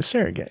alcohol in the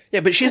surrogate.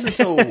 Yeah, but she isn't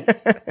so.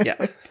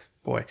 Yeah.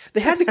 Boy.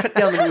 They had to cut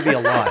down the movie a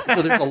lot.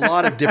 So there's a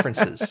lot of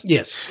differences.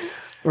 Yes.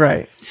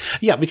 Right.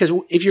 Yeah, because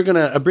if you're going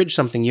to abridge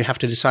something, you have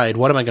to decide,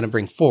 what am I going to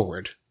bring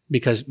forward?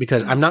 Because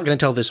I'm not going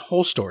to tell this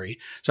whole story,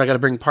 so I got to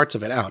bring parts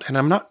of it out. And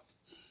I'm not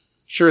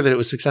sure that it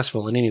was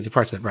successful in any of the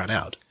parts that it brought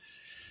out.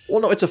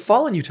 Well, no, it's a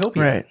fallen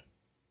utopia. Right.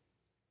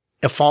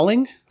 A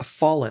falling? A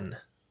fallen.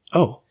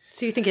 Oh.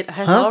 So you think it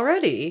has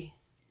already?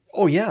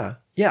 Oh, yeah.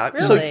 Yeah.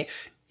 Really?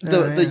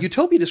 So the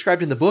utopia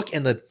described in the book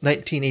and the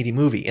 1980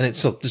 movie, and it's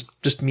so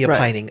just me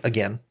opining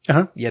again,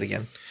 yet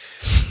again,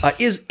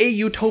 is a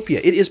utopia.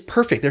 It is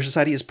perfect. Their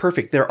society is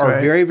perfect. There are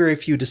very, very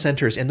few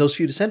dissenters, and those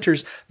few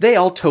dissenters, they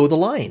all toe the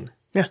line.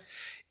 Yeah.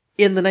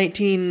 In the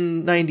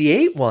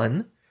 1998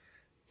 one,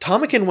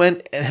 Tomikin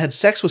went and had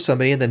sex with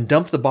somebody and then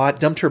dumped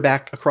her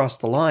back across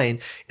the line,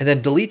 and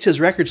then deletes his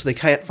record so they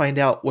can't find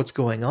out what's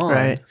going on.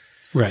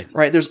 Right.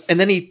 Right. And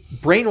then he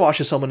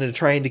brainwashes someone into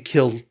trying to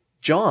kill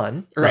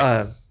John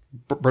or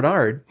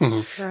Bernard.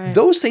 Mm-hmm. Right.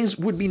 Those things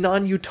would be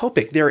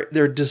non-utopic.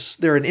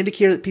 They're an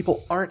indicator that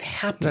people aren't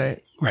happy.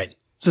 Right. Right.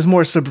 So it's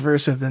more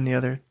subversive than the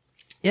other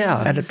Yeah.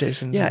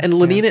 adaptation. Yeah. And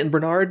Lenina and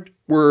Bernard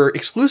were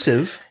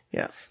exclusive.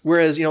 Yeah.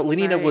 Whereas,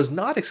 Lenina Right. was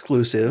not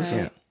exclusive.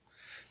 Right.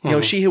 Yeah.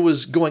 She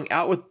was going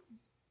out with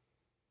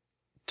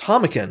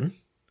Tomikin.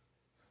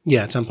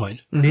 Yeah, at some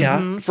point.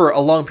 Yeah, for a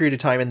long period of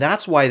time. And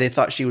that's why they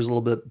thought she was a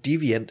little bit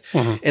deviant.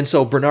 And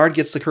so Bernard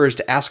gets the courage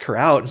to ask her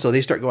out. And so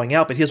they start going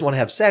out, but he doesn't want to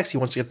have sex. He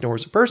wants to get to know her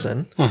as a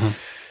person.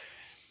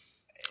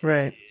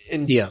 Right.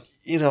 And, Yeah.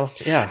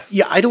 yeah.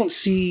 Yeah, I don't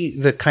see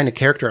the kind of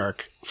character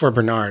arc for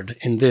Bernard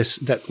in this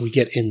that we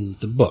get in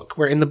the book.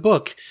 Where in the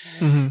book,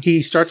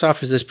 he starts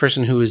off as this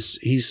person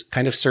he's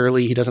kind of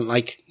surly. He doesn't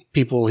like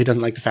people. He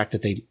doesn't like the fact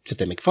that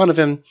they make fun of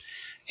him.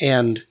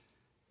 And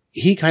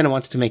he kind of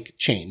wants to make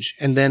change.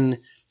 And then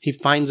he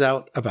finds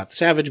out about the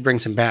Savage,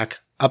 brings him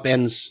back,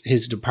 upends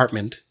his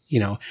department,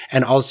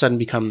 and all of a sudden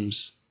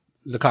becomes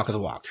the cock of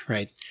the walk,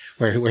 right?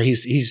 Where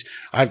he's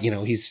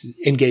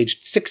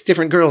engaged 6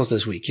 different girls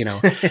this week, and all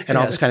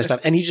this kind of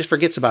stuff. And he just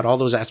forgets about all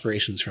those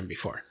aspirations from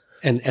before.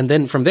 And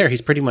then from there,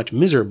 he's pretty much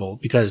miserable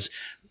because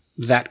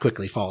that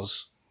quickly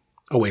falls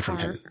away from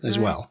him as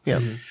well. Yeah.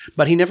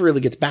 But he never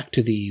really gets back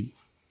to the,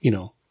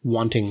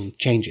 wanting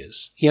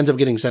changes. He ends up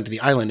getting sent to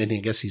the island, and I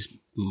guess he's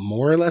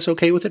more or less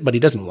okay with it, but he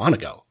doesn't want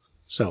to go.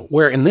 So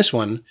where in this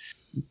one,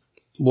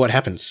 what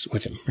happens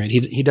with him, right?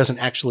 He doesn't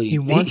actually, He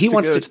wants to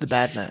go to the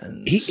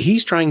Badlands.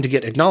 he's trying to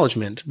get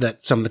acknowledgement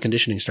that some of the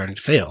conditioning is starting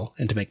to fail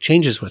and to make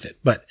changes with it.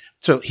 But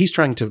so he's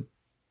trying to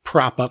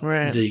prop up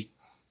the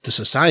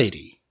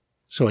society.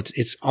 So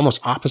it's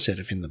almost opposite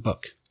of in the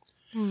book.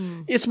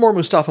 It's more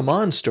Mustafa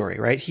Man's story,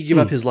 right? He gave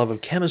up his love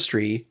of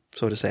chemistry,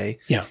 so to say,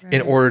 Yeah.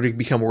 in order to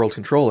become world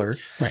controller.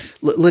 Right.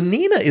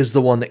 Lenina is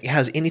the one that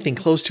has anything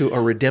close to a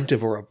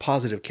redemptive or a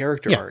positive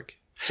character arc.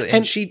 So,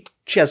 and she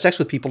has sex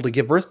with people to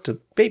give birth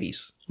to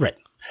babies. Right.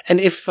 And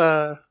if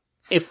I'm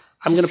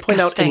going to point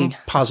out any Disgusting.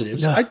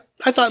 positives, I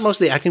thought most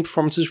of the acting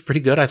performances were pretty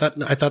good. I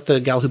thought the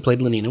gal who played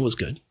Lenina was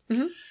good.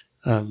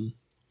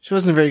 She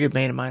wasn't a very good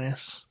beta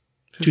minus.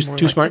 Too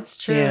smart? It's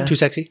true. Yeah. Too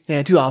sexy?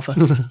 Yeah, too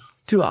alpha.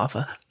 Too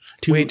alpha.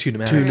 Way too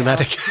pneumatic. Too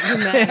pneumatic.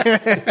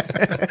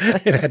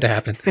 It had to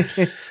happen.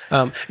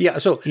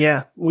 So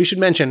Yeah. we should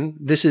mention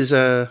this is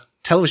a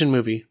television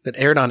movie that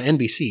aired on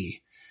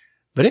NBC,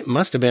 but it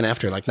must have been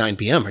after like 9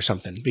 p.m. or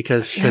something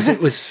because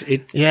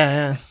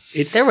Yeah.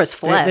 There was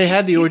flesh. They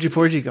had the orgy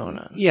porgy going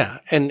on. yeah.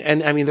 And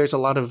I mean, there's a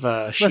lot of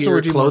Less sheer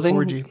orgy, more clothing.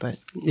 orgy, but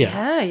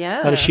Yeah.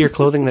 yeah. A lot of sheer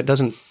clothing that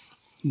doesn't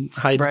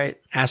hide Right.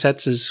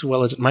 assets as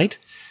well as it might.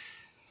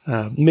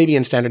 Maybe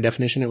in standard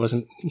definition, it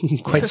wasn't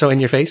quite so in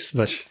your face,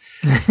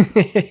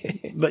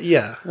 but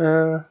yeah.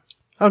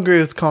 I'll agree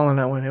with Colin on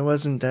that one. It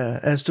wasn't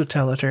as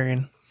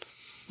totalitarian.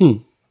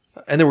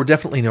 And there were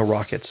definitely no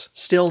rockets.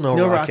 Still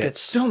no rockets.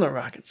 Still no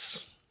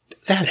rockets.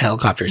 That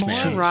helicopters, More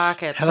man.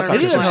 rockets.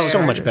 Helicopters are are so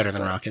required. much better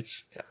than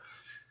rockets.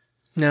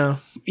 No.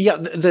 Yeah,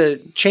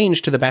 the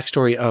change to the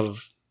backstory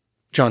of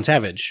John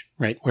Savage,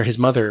 right, where his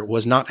mother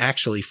was not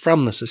actually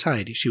from the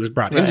society. She was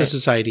brought into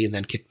society and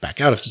then kicked back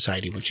out of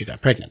society when she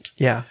got pregnant.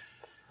 Yeah.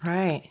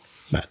 Right.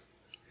 But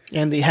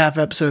And the half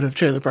episode of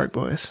Trailer Park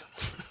Boys.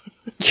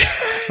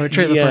 Or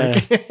Trailer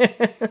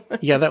Park.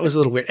 yeah, that was a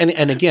little weird.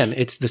 And again,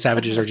 it's the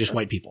Savages are just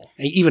white people,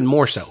 even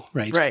more so,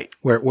 right? Right.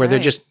 Where they're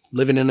just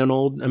living in an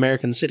old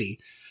American city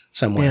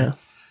somewhere Yeah.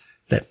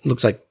 that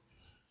looks like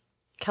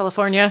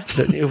California.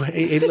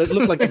 it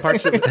looked like the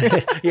parts of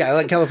yeah,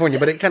 like California,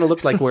 but it kind of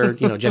looked like where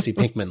Jesse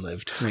Pinkman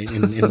lived, right,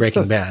 in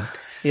Breaking Bad.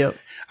 Yep.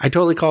 I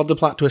totally called the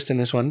plot twist in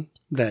this one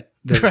that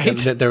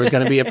there was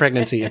going to be a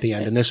pregnancy at the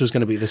end, and this was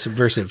going to be the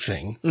subversive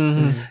thing.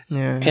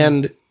 Yeah.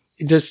 And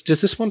does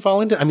this one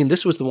fall into? I mean,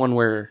 this was the one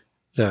where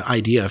the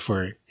idea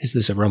for is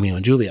this a Romeo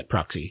and Juliet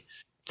proxy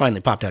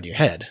finally popped out of your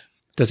head.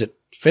 Does it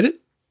fit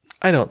it?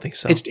 I don't think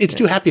so. It's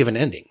too happy of an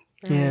ending.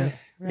 Yeah.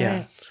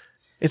 yeah.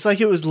 It's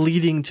like it was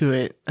leading to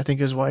it, I think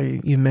is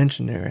why you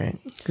mentioned it, right?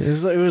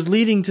 It was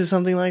leading to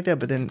something like that,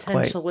 but then quite.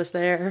 Potential was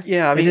there.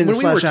 Yeah, I It mean, didn't when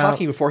we were flesh out.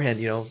 talking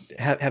beforehand,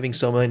 having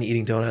Soma and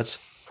eating donuts.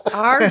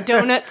 Our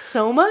donut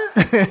Soma?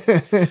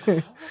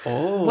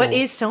 Oh. What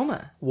is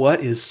Soma? What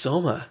is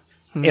Soma?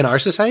 In our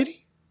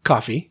society,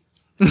 coffee,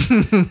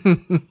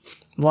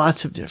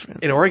 Lots of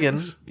different. In Oregon,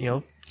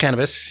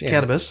 cannabis. Yeah.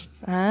 cannabis.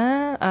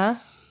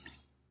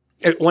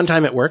 At one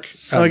time at work.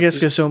 I guess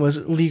because Soma's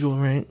legal,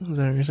 right? Is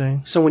that what you're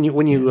saying? So when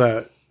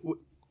you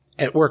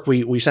at work,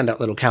 we send out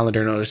little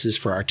calendar notices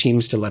for our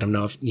teams to let them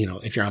know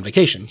if you're on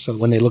vacation. So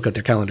when they look at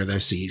their calendar, they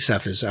see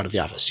Seth is out of the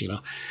office,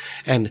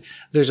 and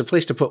there's a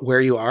place to put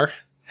where you are.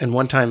 And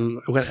one time,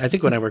 I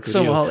think when I worked with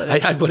Soma you,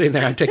 holiday. I put in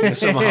there, I'm taking a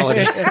Soma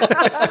holiday.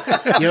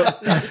 I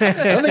Yep. don't think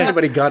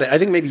anybody got it. I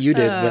think maybe you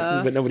did,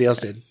 but nobody else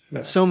did.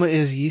 Soma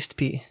is yeast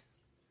pea.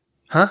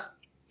 Huh?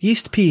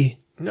 Yeast pea.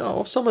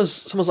 No,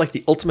 Soma's like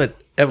the ultimate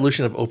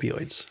evolution of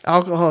opioids.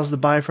 Alcohol is the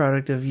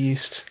byproduct of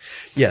yeast.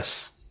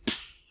 Yes.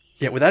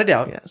 Yeah, without a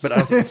doubt. Yes. But I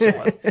don't think it's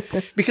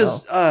Soma.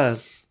 Because and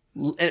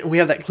we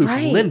have that clue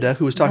Right. from Linda,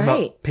 who was talking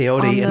about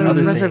peyote On and the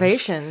other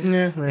reservation.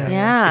 Yeah. Yeah.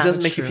 things. It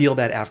doesn't make you feel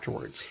bad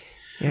afterwards.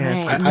 Yeah.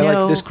 It's, Right. I like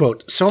No. this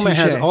quote. Soma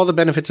has Touche. all the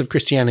benefits of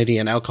Christianity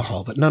and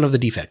alcohol, but none of the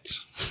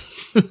defects.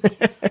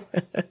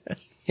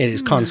 It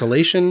is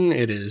consolation.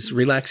 It is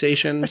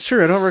relaxation.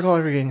 sure, I don't recall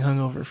ever getting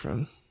hungover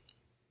from.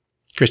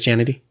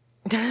 Christianity.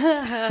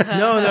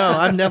 No,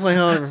 I'm definitely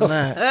hungover from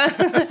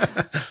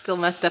that. Still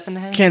messed up in the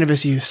head.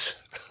 Cannabis use.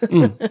 I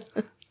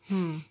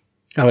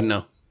wouldn't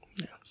know.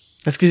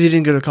 That's because you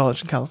didn't go to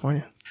college in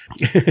California.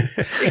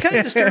 It kind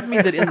of disturbed me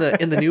that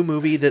in the new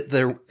movie that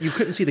you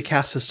couldn't see the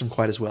caste system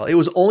quite as well. It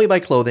was only by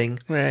clothing.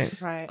 Right.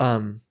 Right.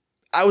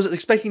 I was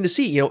expecting to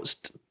see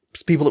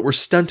people that were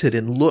stunted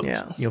and looked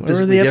Yeah. Where were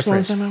physically the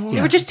different. Epsilons on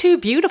They were just too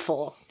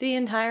beautiful. The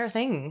entire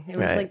thing. It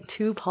was Right. like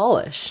too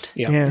polished.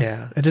 Yeah.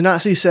 Yeah. I did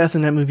not see Seth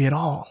in that movie at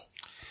all.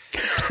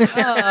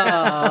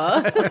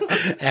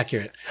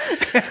 Accurate.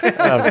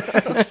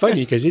 It's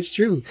funny because it's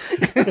true.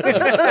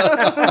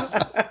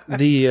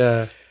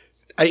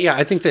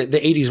 I think that the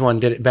 80s one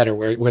did it better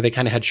where they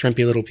kind of had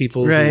shrimpy little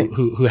people Right.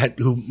 who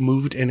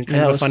moved in a kind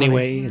That of a was funny funny.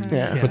 way and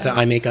Yeah. with the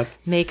eye makeup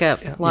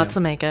Makeup. Lots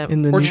of makeup.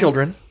 In the Or nu-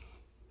 children.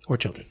 or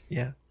children.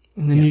 Yeah.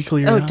 in the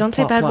nuclear. Oh, don't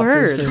say bad fizz,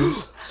 words.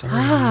 fizz.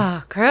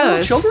 Ah, Well,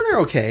 gross. children are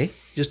okay.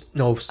 Just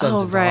no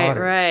sons Oh, and right,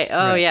 daughters. right.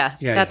 Oh, yeah.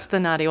 Yeah, That's the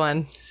naughty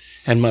one.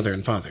 And mother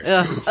and father.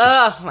 Ugh.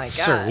 Oh, my God.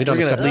 Sir, we don't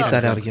We're going accept to leave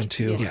that. that out again,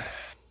 too. Yeah.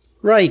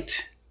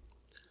 Right.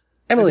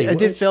 Emily. I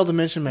did fail to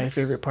mention my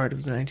favorite part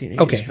of the 1980s.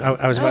 Okay,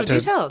 I was about do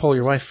to tell. pull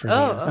your wife for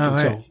Oh,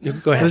 so right. you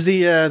go ahead. Was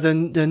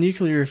the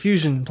nuclear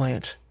fusion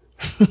plant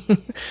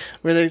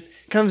where it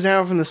comes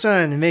down from the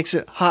sun and makes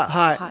it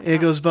hot.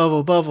 It goes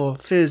bubble, bubble,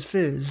 fizz,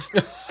 fizz.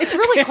 It's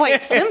really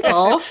quite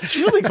simple. It's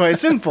really quite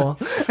simple.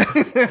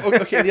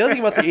 Okay, the other thing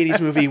about the 80s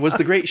movie was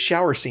the great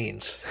shower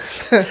scenes.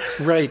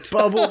 Right.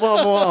 Bubble,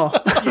 bubble.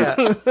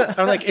 Yeah.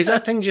 I'm like, is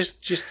that thing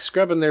just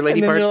scrubbing their lady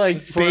And then parts?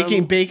 you're like for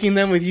 'em? baking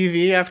them with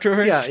UV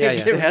afterwards. Yeah, yeah,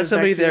 yeah. It had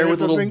somebody there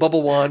with a little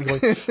bubble wand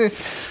going,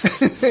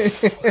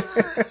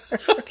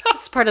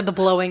 It's part of the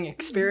blowing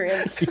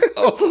experience.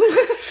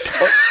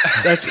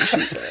 That's what she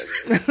said.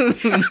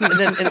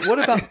 and what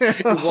about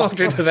Walked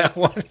into that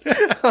one.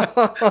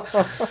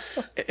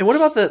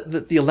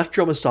 the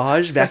electro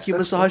massage, vacuum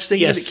massage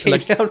thing Yes,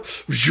 that came down?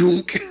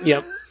 Zhunk.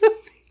 Yep.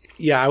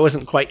 Yeah, I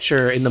wasn't quite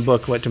sure in the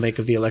book what to make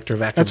of the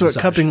electrovacuum. That's what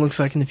massage. cupping looks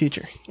like in the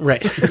future.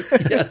 Right.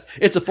 Yes,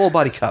 it's a full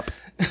body cup.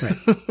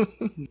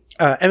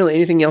 Emily,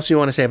 anything else you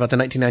want to say about the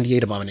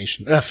 1998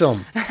 Abomination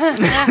film?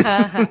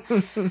 I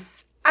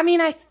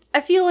mean,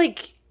 I feel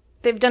like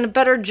they've done a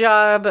better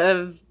job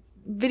of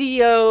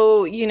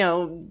video,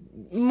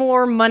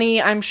 more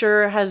money, I'm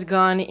sure, has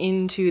gone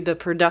into the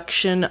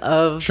production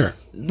of Sure.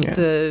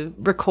 the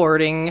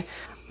recording.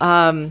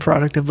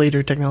 Product of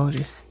later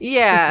technology.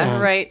 Yeah,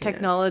 right.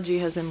 Technology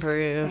has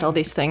improved, all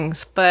these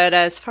things. But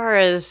as far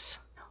as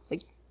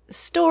like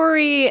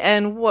story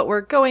and what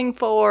we're going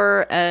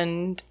for,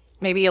 and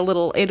maybe a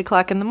little 8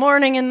 o'clock in the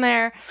morning in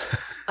there,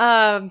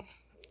 I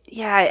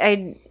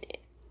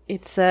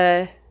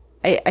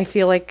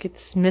feel like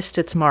it's missed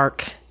its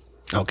mark.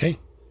 Okay.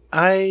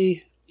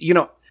 I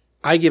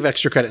give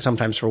extra credit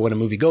sometimes for when a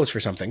movie goes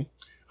for something.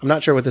 I'm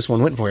not sure what this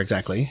one went for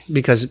exactly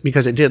because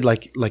it did,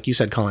 like you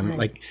said, Colin,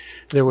 like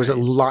there was a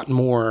lot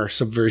more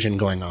subversion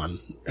going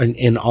on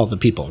in all the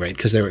people, right?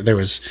 Because there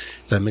was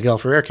the Miguel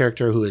Ferrer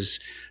character who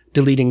was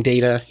deleting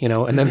data,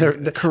 and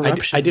then the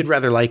corruption. I did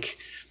rather like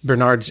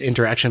Bernard's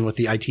interaction with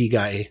the IT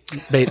guy,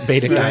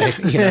 beta guy,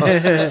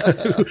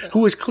 who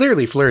was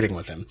clearly flirting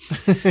with him,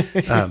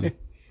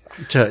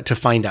 to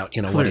find out,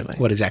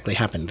 what exactly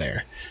happened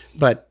there.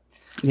 But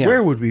yeah,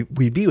 Where would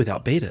we be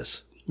without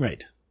betas?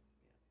 right.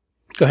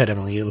 Go ahead,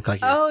 Emily. You look like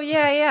Oh,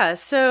 yeah.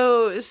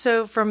 So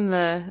from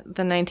the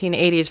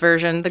 1980s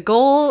version, the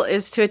goal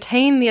is to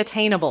attain the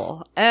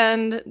attainable.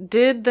 And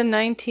did the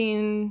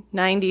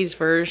 1990s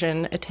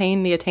version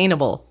attain the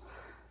attainable?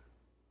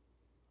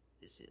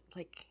 Is it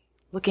like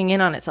looking in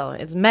on itself?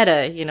 It's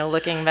meta,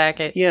 looking back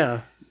at...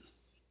 Yeah.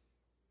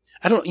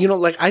 I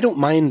don't, I don't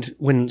mind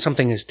when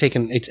something is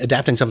it's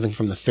adapting something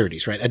from the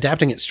 30s, right?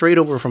 Adapting it straight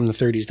over from the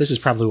 30s. This is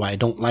probably why I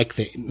don't like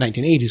the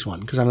 1980s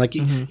one. Cause I'm like,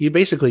 you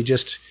basically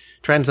just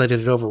translated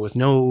it over with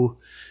no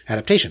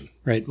adaptation,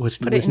 right? With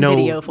Put it in no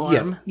video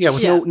form. Yeah.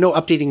 With no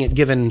updating it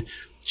given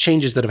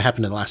changes that have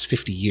happened in the last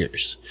 50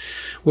 years.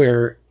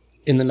 Where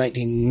in the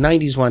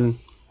 1990s one,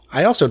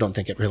 I also don't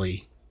think it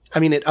really,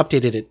 it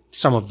updated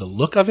some of the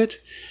look of it.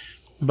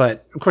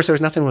 But of course, there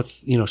was nothing with,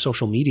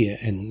 social media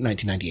in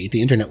 1998.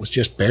 The internet was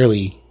just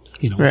barely,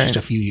 just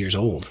a few years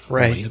old,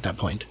 really, at that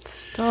point.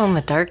 Still in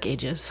the dark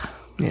ages.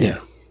 Yeah.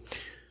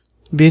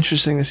 It'd be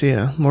interesting to see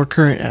a more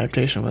current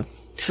adaptation with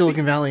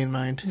Silicon Valley in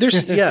mind.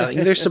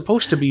 There's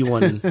supposed to be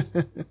one.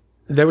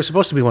 There was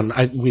supposed to be one.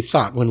 We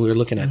thought when we were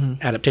looking at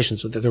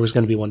adaptations that there was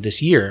going to be one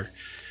this year.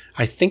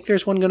 I think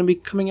there's one going to be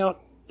coming out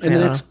in the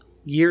next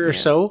year or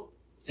so.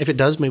 If it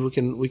does, maybe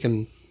we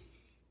can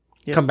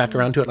come back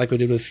around to it like we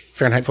did with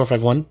Fahrenheit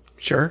 451.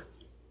 Sure.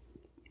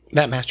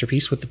 That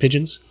masterpiece with the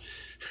pigeons.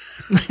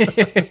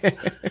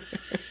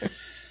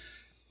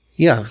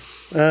 Yeah.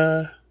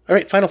 All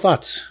right. Final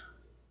thoughts.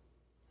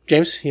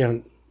 James, you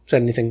haven't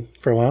said anything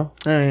for a while.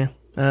 Oh, yeah.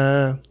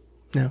 No.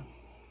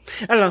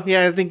 I don't know.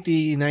 Yeah, I think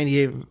the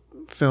 98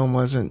 film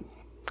wasn't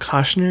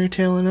cautionary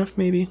tale enough,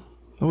 maybe.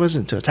 It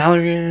wasn't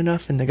totalitarian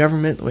enough in the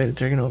government, the way that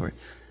they're going over.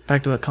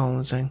 Back to what Colin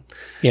was saying.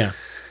 Yeah.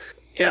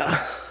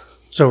 Yeah.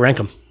 So rank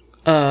them.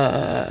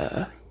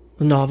 The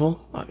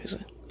novel,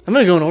 obviously. I'm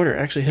going to go in order,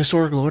 actually.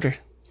 Historical order.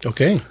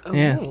 Okay.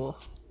 Yeah.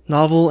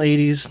 Novel,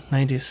 80s,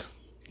 90s.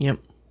 Yep.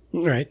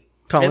 All right.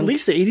 Colin. At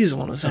least the 80s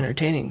one was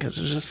entertaining because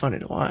it was just funny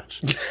to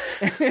watch.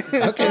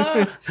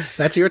 Okay.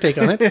 That's your take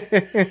on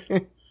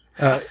it.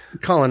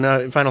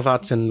 Colin, final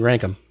thoughts and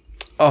rank them.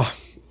 Oh,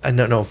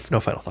 no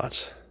final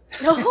thoughts.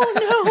 Oh,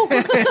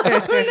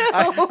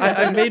 no.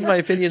 I've made my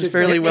opinions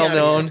fairly well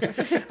known.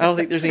 I don't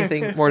think there's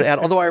anything more to add.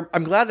 Although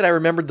I'm glad that I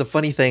remembered the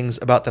funny things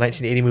about the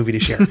 1980 movie to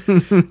share,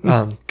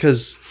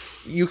 because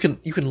you can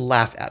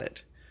laugh at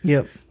it.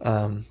 Yep.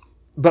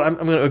 But I'm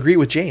going to agree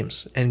with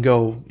James and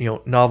go,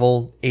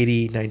 novel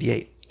 80,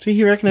 98. See,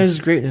 he recognizes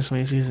greatness when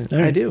he sees it.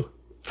 I do.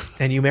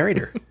 And you married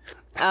her.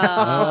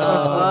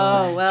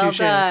 Oh, well Touche.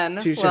 done.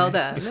 Touche. Well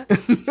done.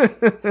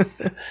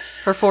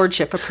 Her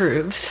Fordship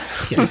approves.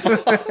 Yes.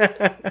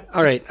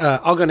 All right.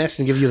 I'll go next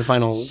and give you the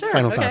final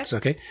okay. thoughts.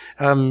 Okay.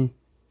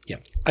 Yeah.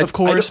 Of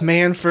course,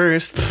 man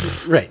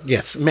first. Right.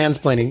 Yes.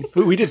 Mansplaining.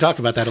 We did talk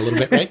about that a little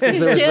bit, right? 'Cause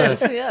there was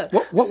Yes, yeah.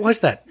 What was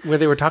that? Where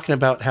they were talking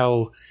about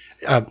how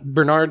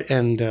Bernard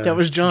and That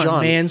was John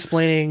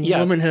mansplaining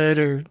womanhood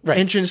or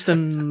entrance to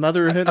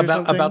motherhood or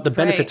something. about the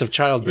benefits Right. of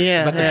childbirth.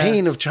 Yeah, about the yeah.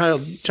 pain of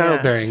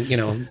childbearing.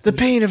 The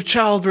pain of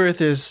childbirth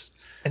is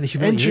And the entry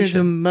humiliation.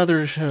 to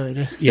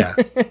motherhood. Yeah.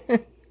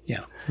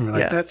 Yeah. And we're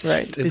like, Yeah, that's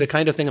right. the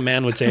kind of thing a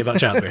man would say about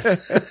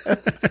childbirth.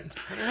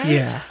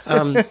 Yeah.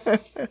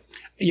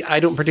 Yeah,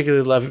 I don't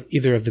particularly love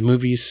either of the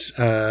movies.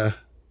 I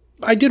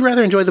did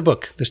rather enjoy the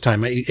book this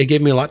time. It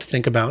gave me a lot to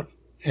think about,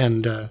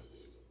 and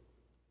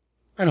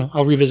I don't know.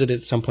 I'll revisit it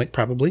at some point,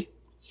 probably.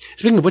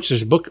 Speaking of which,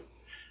 there's a book,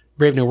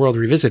 Brave New World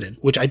Revisited,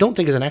 which I don't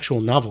think is an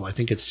actual novel. I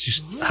think it's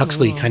just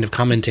Huxley kind of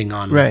commenting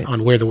on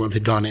where the world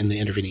had gone in the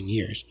intervening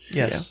years.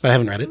 Yes. But I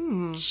haven't read it,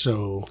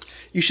 so...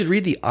 You should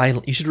read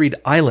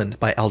Island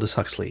by Aldous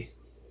Huxley,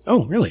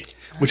 Oh, really?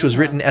 which was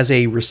written as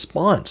a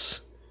response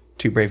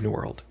to Brave New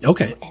World.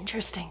 Okay.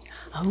 Interesting.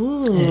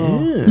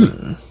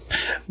 Oh.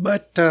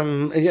 But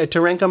to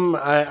rank them,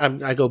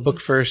 I go book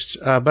first.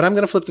 But I'm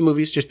going to flip the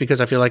movies just because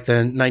I feel like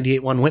the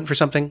 98 one went for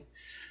something.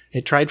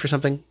 It tried for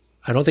something.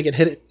 I don't think it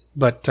hit it,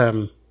 but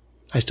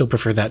I still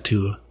prefer that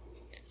to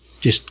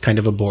just kind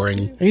of a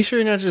boring, Are you sure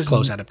you're not just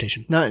close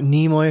adaptation. not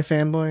Nimoy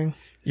fanboying?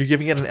 You're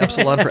giving it an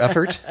epsilon for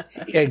effort?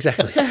 Yeah,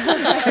 exactly.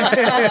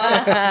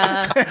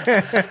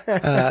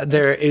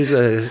 There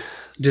is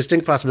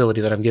distinct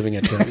possibility that I'm giving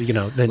it to,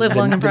 Live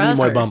long and the Nimoy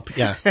prosper. bump.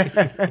 Yeah.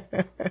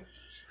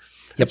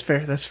 That's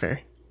fair. That's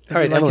fair. All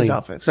right, like Emily. his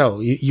outfits. So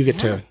you get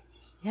to.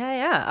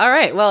 Yeah. All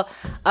right. Well,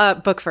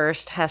 book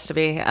first has to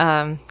be,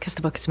 because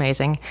the book is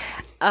amazing.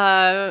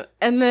 And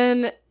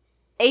then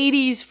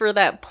 80s for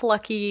that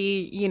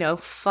plucky,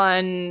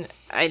 fun.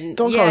 Don't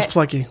call us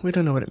plucky. We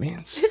don't know what it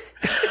means.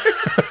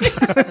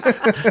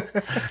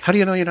 How do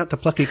you know you're not the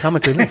plucky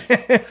comic relief?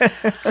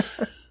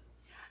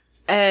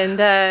 And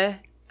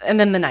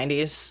then the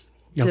 90s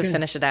to Okay.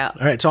 finish it out.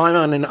 All right, so I'm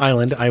on an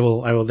island. I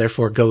will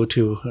therefore go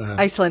to.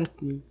 Iceland,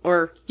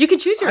 or you can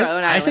choose your own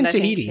island. I think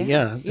Tahiti.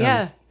 Yeah.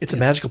 Yeah. It's a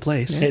magical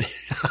place.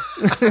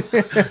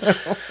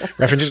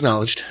 Reference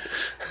acknowledged.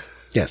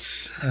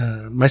 Yes,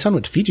 my son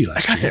went to Fiji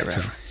last year. that so-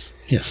 reference.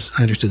 yes,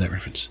 I understood that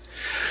reference.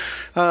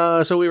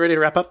 So we ready to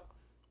wrap up?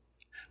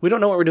 We don't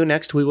know what we're doing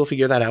next. We will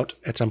figure that out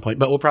at some point,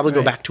 but we'll probably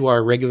go back to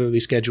our regularly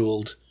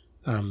scheduled,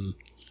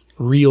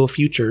 real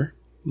future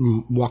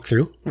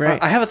walkthrough.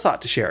 Right. I have a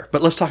thought to share,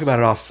 but let's talk about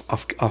it off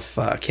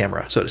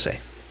camera, so to say.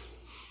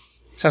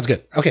 Sounds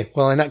good. Okay.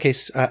 Well, in that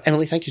case,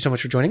 Emily, thank you so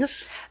much for joining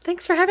us.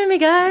 Thanks for having me,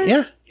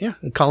 guys. Yeah.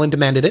 Colin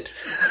demanded it.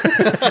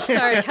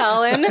 Sorry,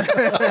 Colin.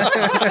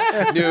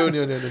 No.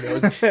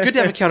 Good to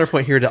have a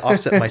counterpoint here to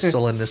offset my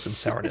sullenness and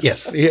sourness.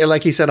 Yes. Yeah,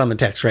 like he said on the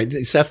text, right?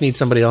 Seth needs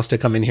somebody else to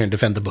come in here and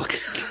defend the book.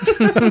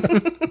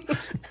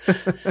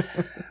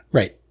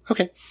 Right.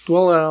 Okay.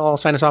 Well, I'll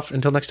sign us off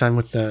until next time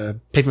with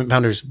Pavement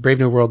Pounder's Brave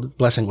New World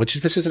Blessing,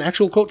 this is an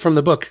actual quote from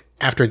the book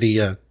after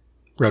the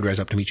road rise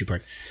up to meet you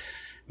part.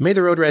 May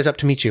the road rise up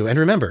to meet you. And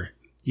remember,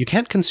 you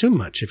can't consume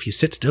much if you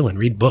sit still and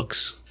read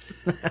books.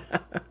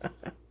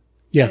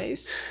 Yeah.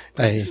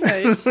 Nice.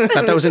 I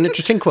thought that was an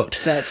interesting quote,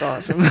 That's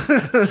awesome.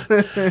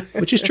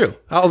 which is true.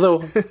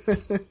 Although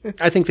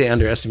I think they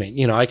underestimate.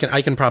 I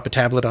can prop a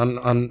tablet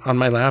on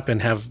my lap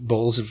and have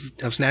bowls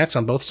of snacks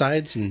on both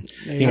sides, and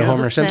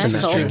Homer Simpson Snacks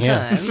that all string. the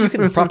Yeah, time. You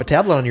can prop a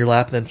tablet on your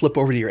lap and then flip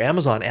over to your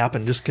Amazon app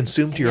and just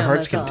consume to your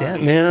heart's Amazon.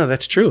 content. yeah,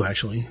 that's true.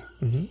 Actually,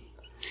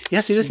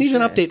 yeah. See, this needs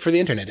an update for the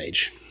internet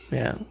age.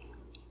 Yeah.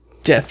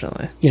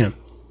 Definitely. Yeah.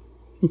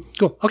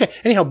 Cool. Okay.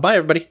 Anyhow, bye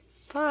everybody.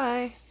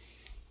 Bye.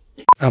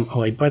 Oh,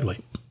 wait, by the way,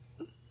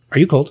 are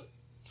you cold?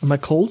 Am I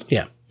cold?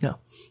 Yeah. No.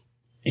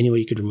 Any way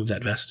you could remove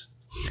that vest?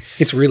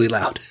 It's really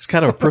loud. It's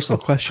kind of a personal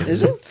question.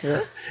 Is it?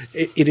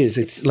 It is.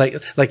 It's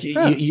like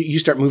you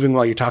start moving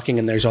while you're talking,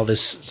 and there's all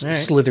this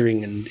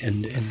slithering and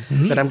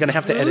that I'm going to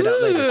have to edit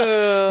out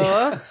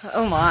later.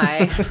 Oh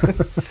my.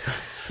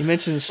 You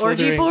mentioned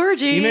slithering.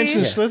 Orgy. You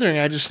mentioned slithering.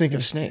 I just think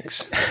of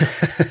snakes.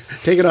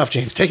 Take it off,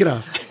 James. Take it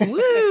off.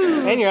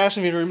 And you're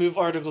asking me to remove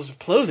articles of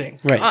clothing.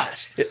 Right.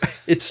 Gosh.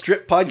 It's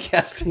strip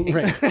podcasting.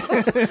 Right.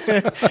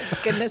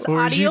 Goodness,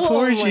 Orgy, audio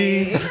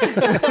porgy.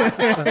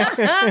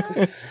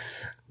 only.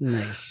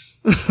 Nice.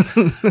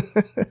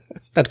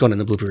 That's going in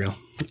the blooper reel.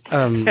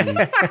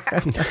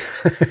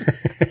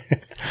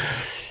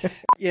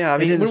 Yeah, I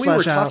mean, didn't when we were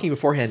flesh out. talking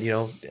beforehand,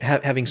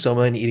 having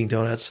soma and eating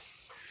donuts.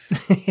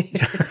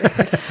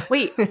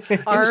 Wait,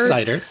 are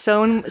cider.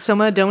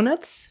 Soma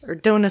donuts or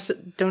donuts?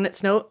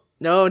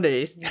 No,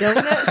 geez.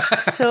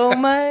 Donuts.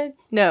 Soma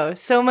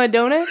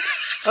donuts.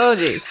 Oh,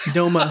 geez.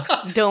 Doma.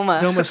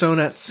 Doma.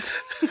 Sonuts.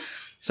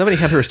 Somebody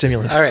hand her a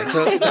stimulant. All right.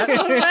 So do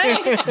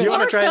you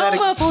want to try that?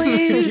 Soma,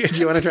 please. Do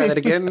you want to try that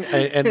again?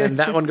 And then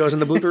that one goes in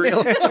the blooper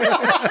reel.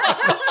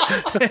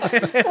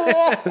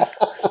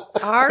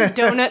 Are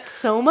donuts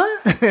Soma?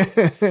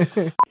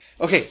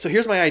 Okay, so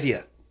here's my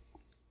idea.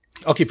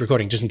 I'll keep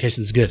recording just in case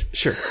it's good.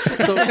 Sure.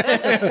 So,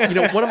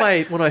 one of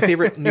my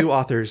favorite newer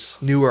authors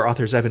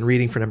I've been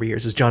reading for a number of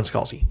years is John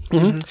Scalzi.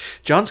 Mm-hmm.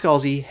 John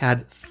Scalzi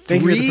had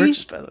Thank you for the three.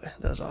 purchase, by the way.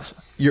 That was awesome.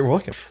 You're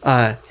welcome.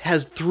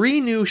 Has 3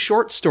 new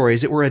short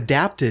stories that were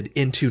adapted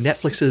into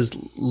Netflix's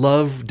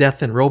Love,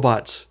 Death, and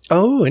Robots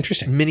Oh,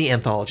 interesting. mini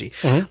anthology.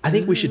 I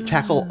think we should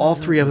tackle all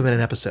 3 of them in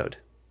an episode.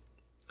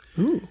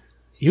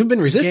 You've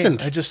been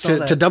resistant I just saw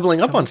that to doubling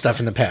up on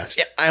stuff in the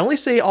past. I only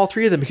say all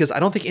 3 of them because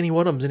I don't think any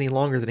one of them is any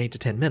longer than 8 to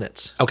 10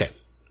 minutes. Okay.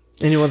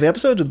 And you want the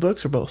episodes or the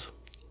books or both?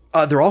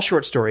 They're all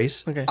short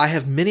stories. Okay. I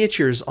have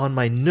miniatures on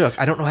my Nook.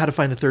 I don't know how to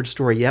find the 3rd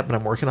story yet, but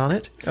I'm working on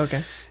it.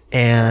 Okay.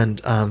 And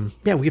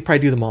we could probably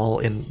do them all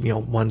in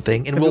one thing.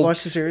 And Have you we'll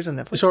watched the series on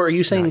Netflix? So are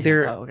you saying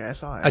they're Oh, okay. I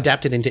saw it.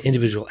 adapted into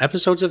individual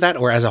episodes of that,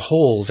 or as a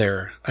whole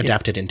they're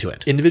adapted into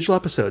it? individual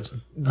episodes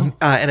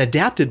and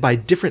adapted by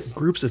different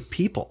groups of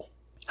people.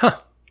 Huh.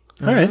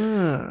 All right.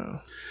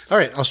 All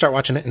right. I'll start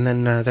watching it and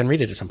then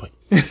read it at some point.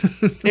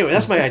 Anyway,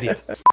 that's my idea.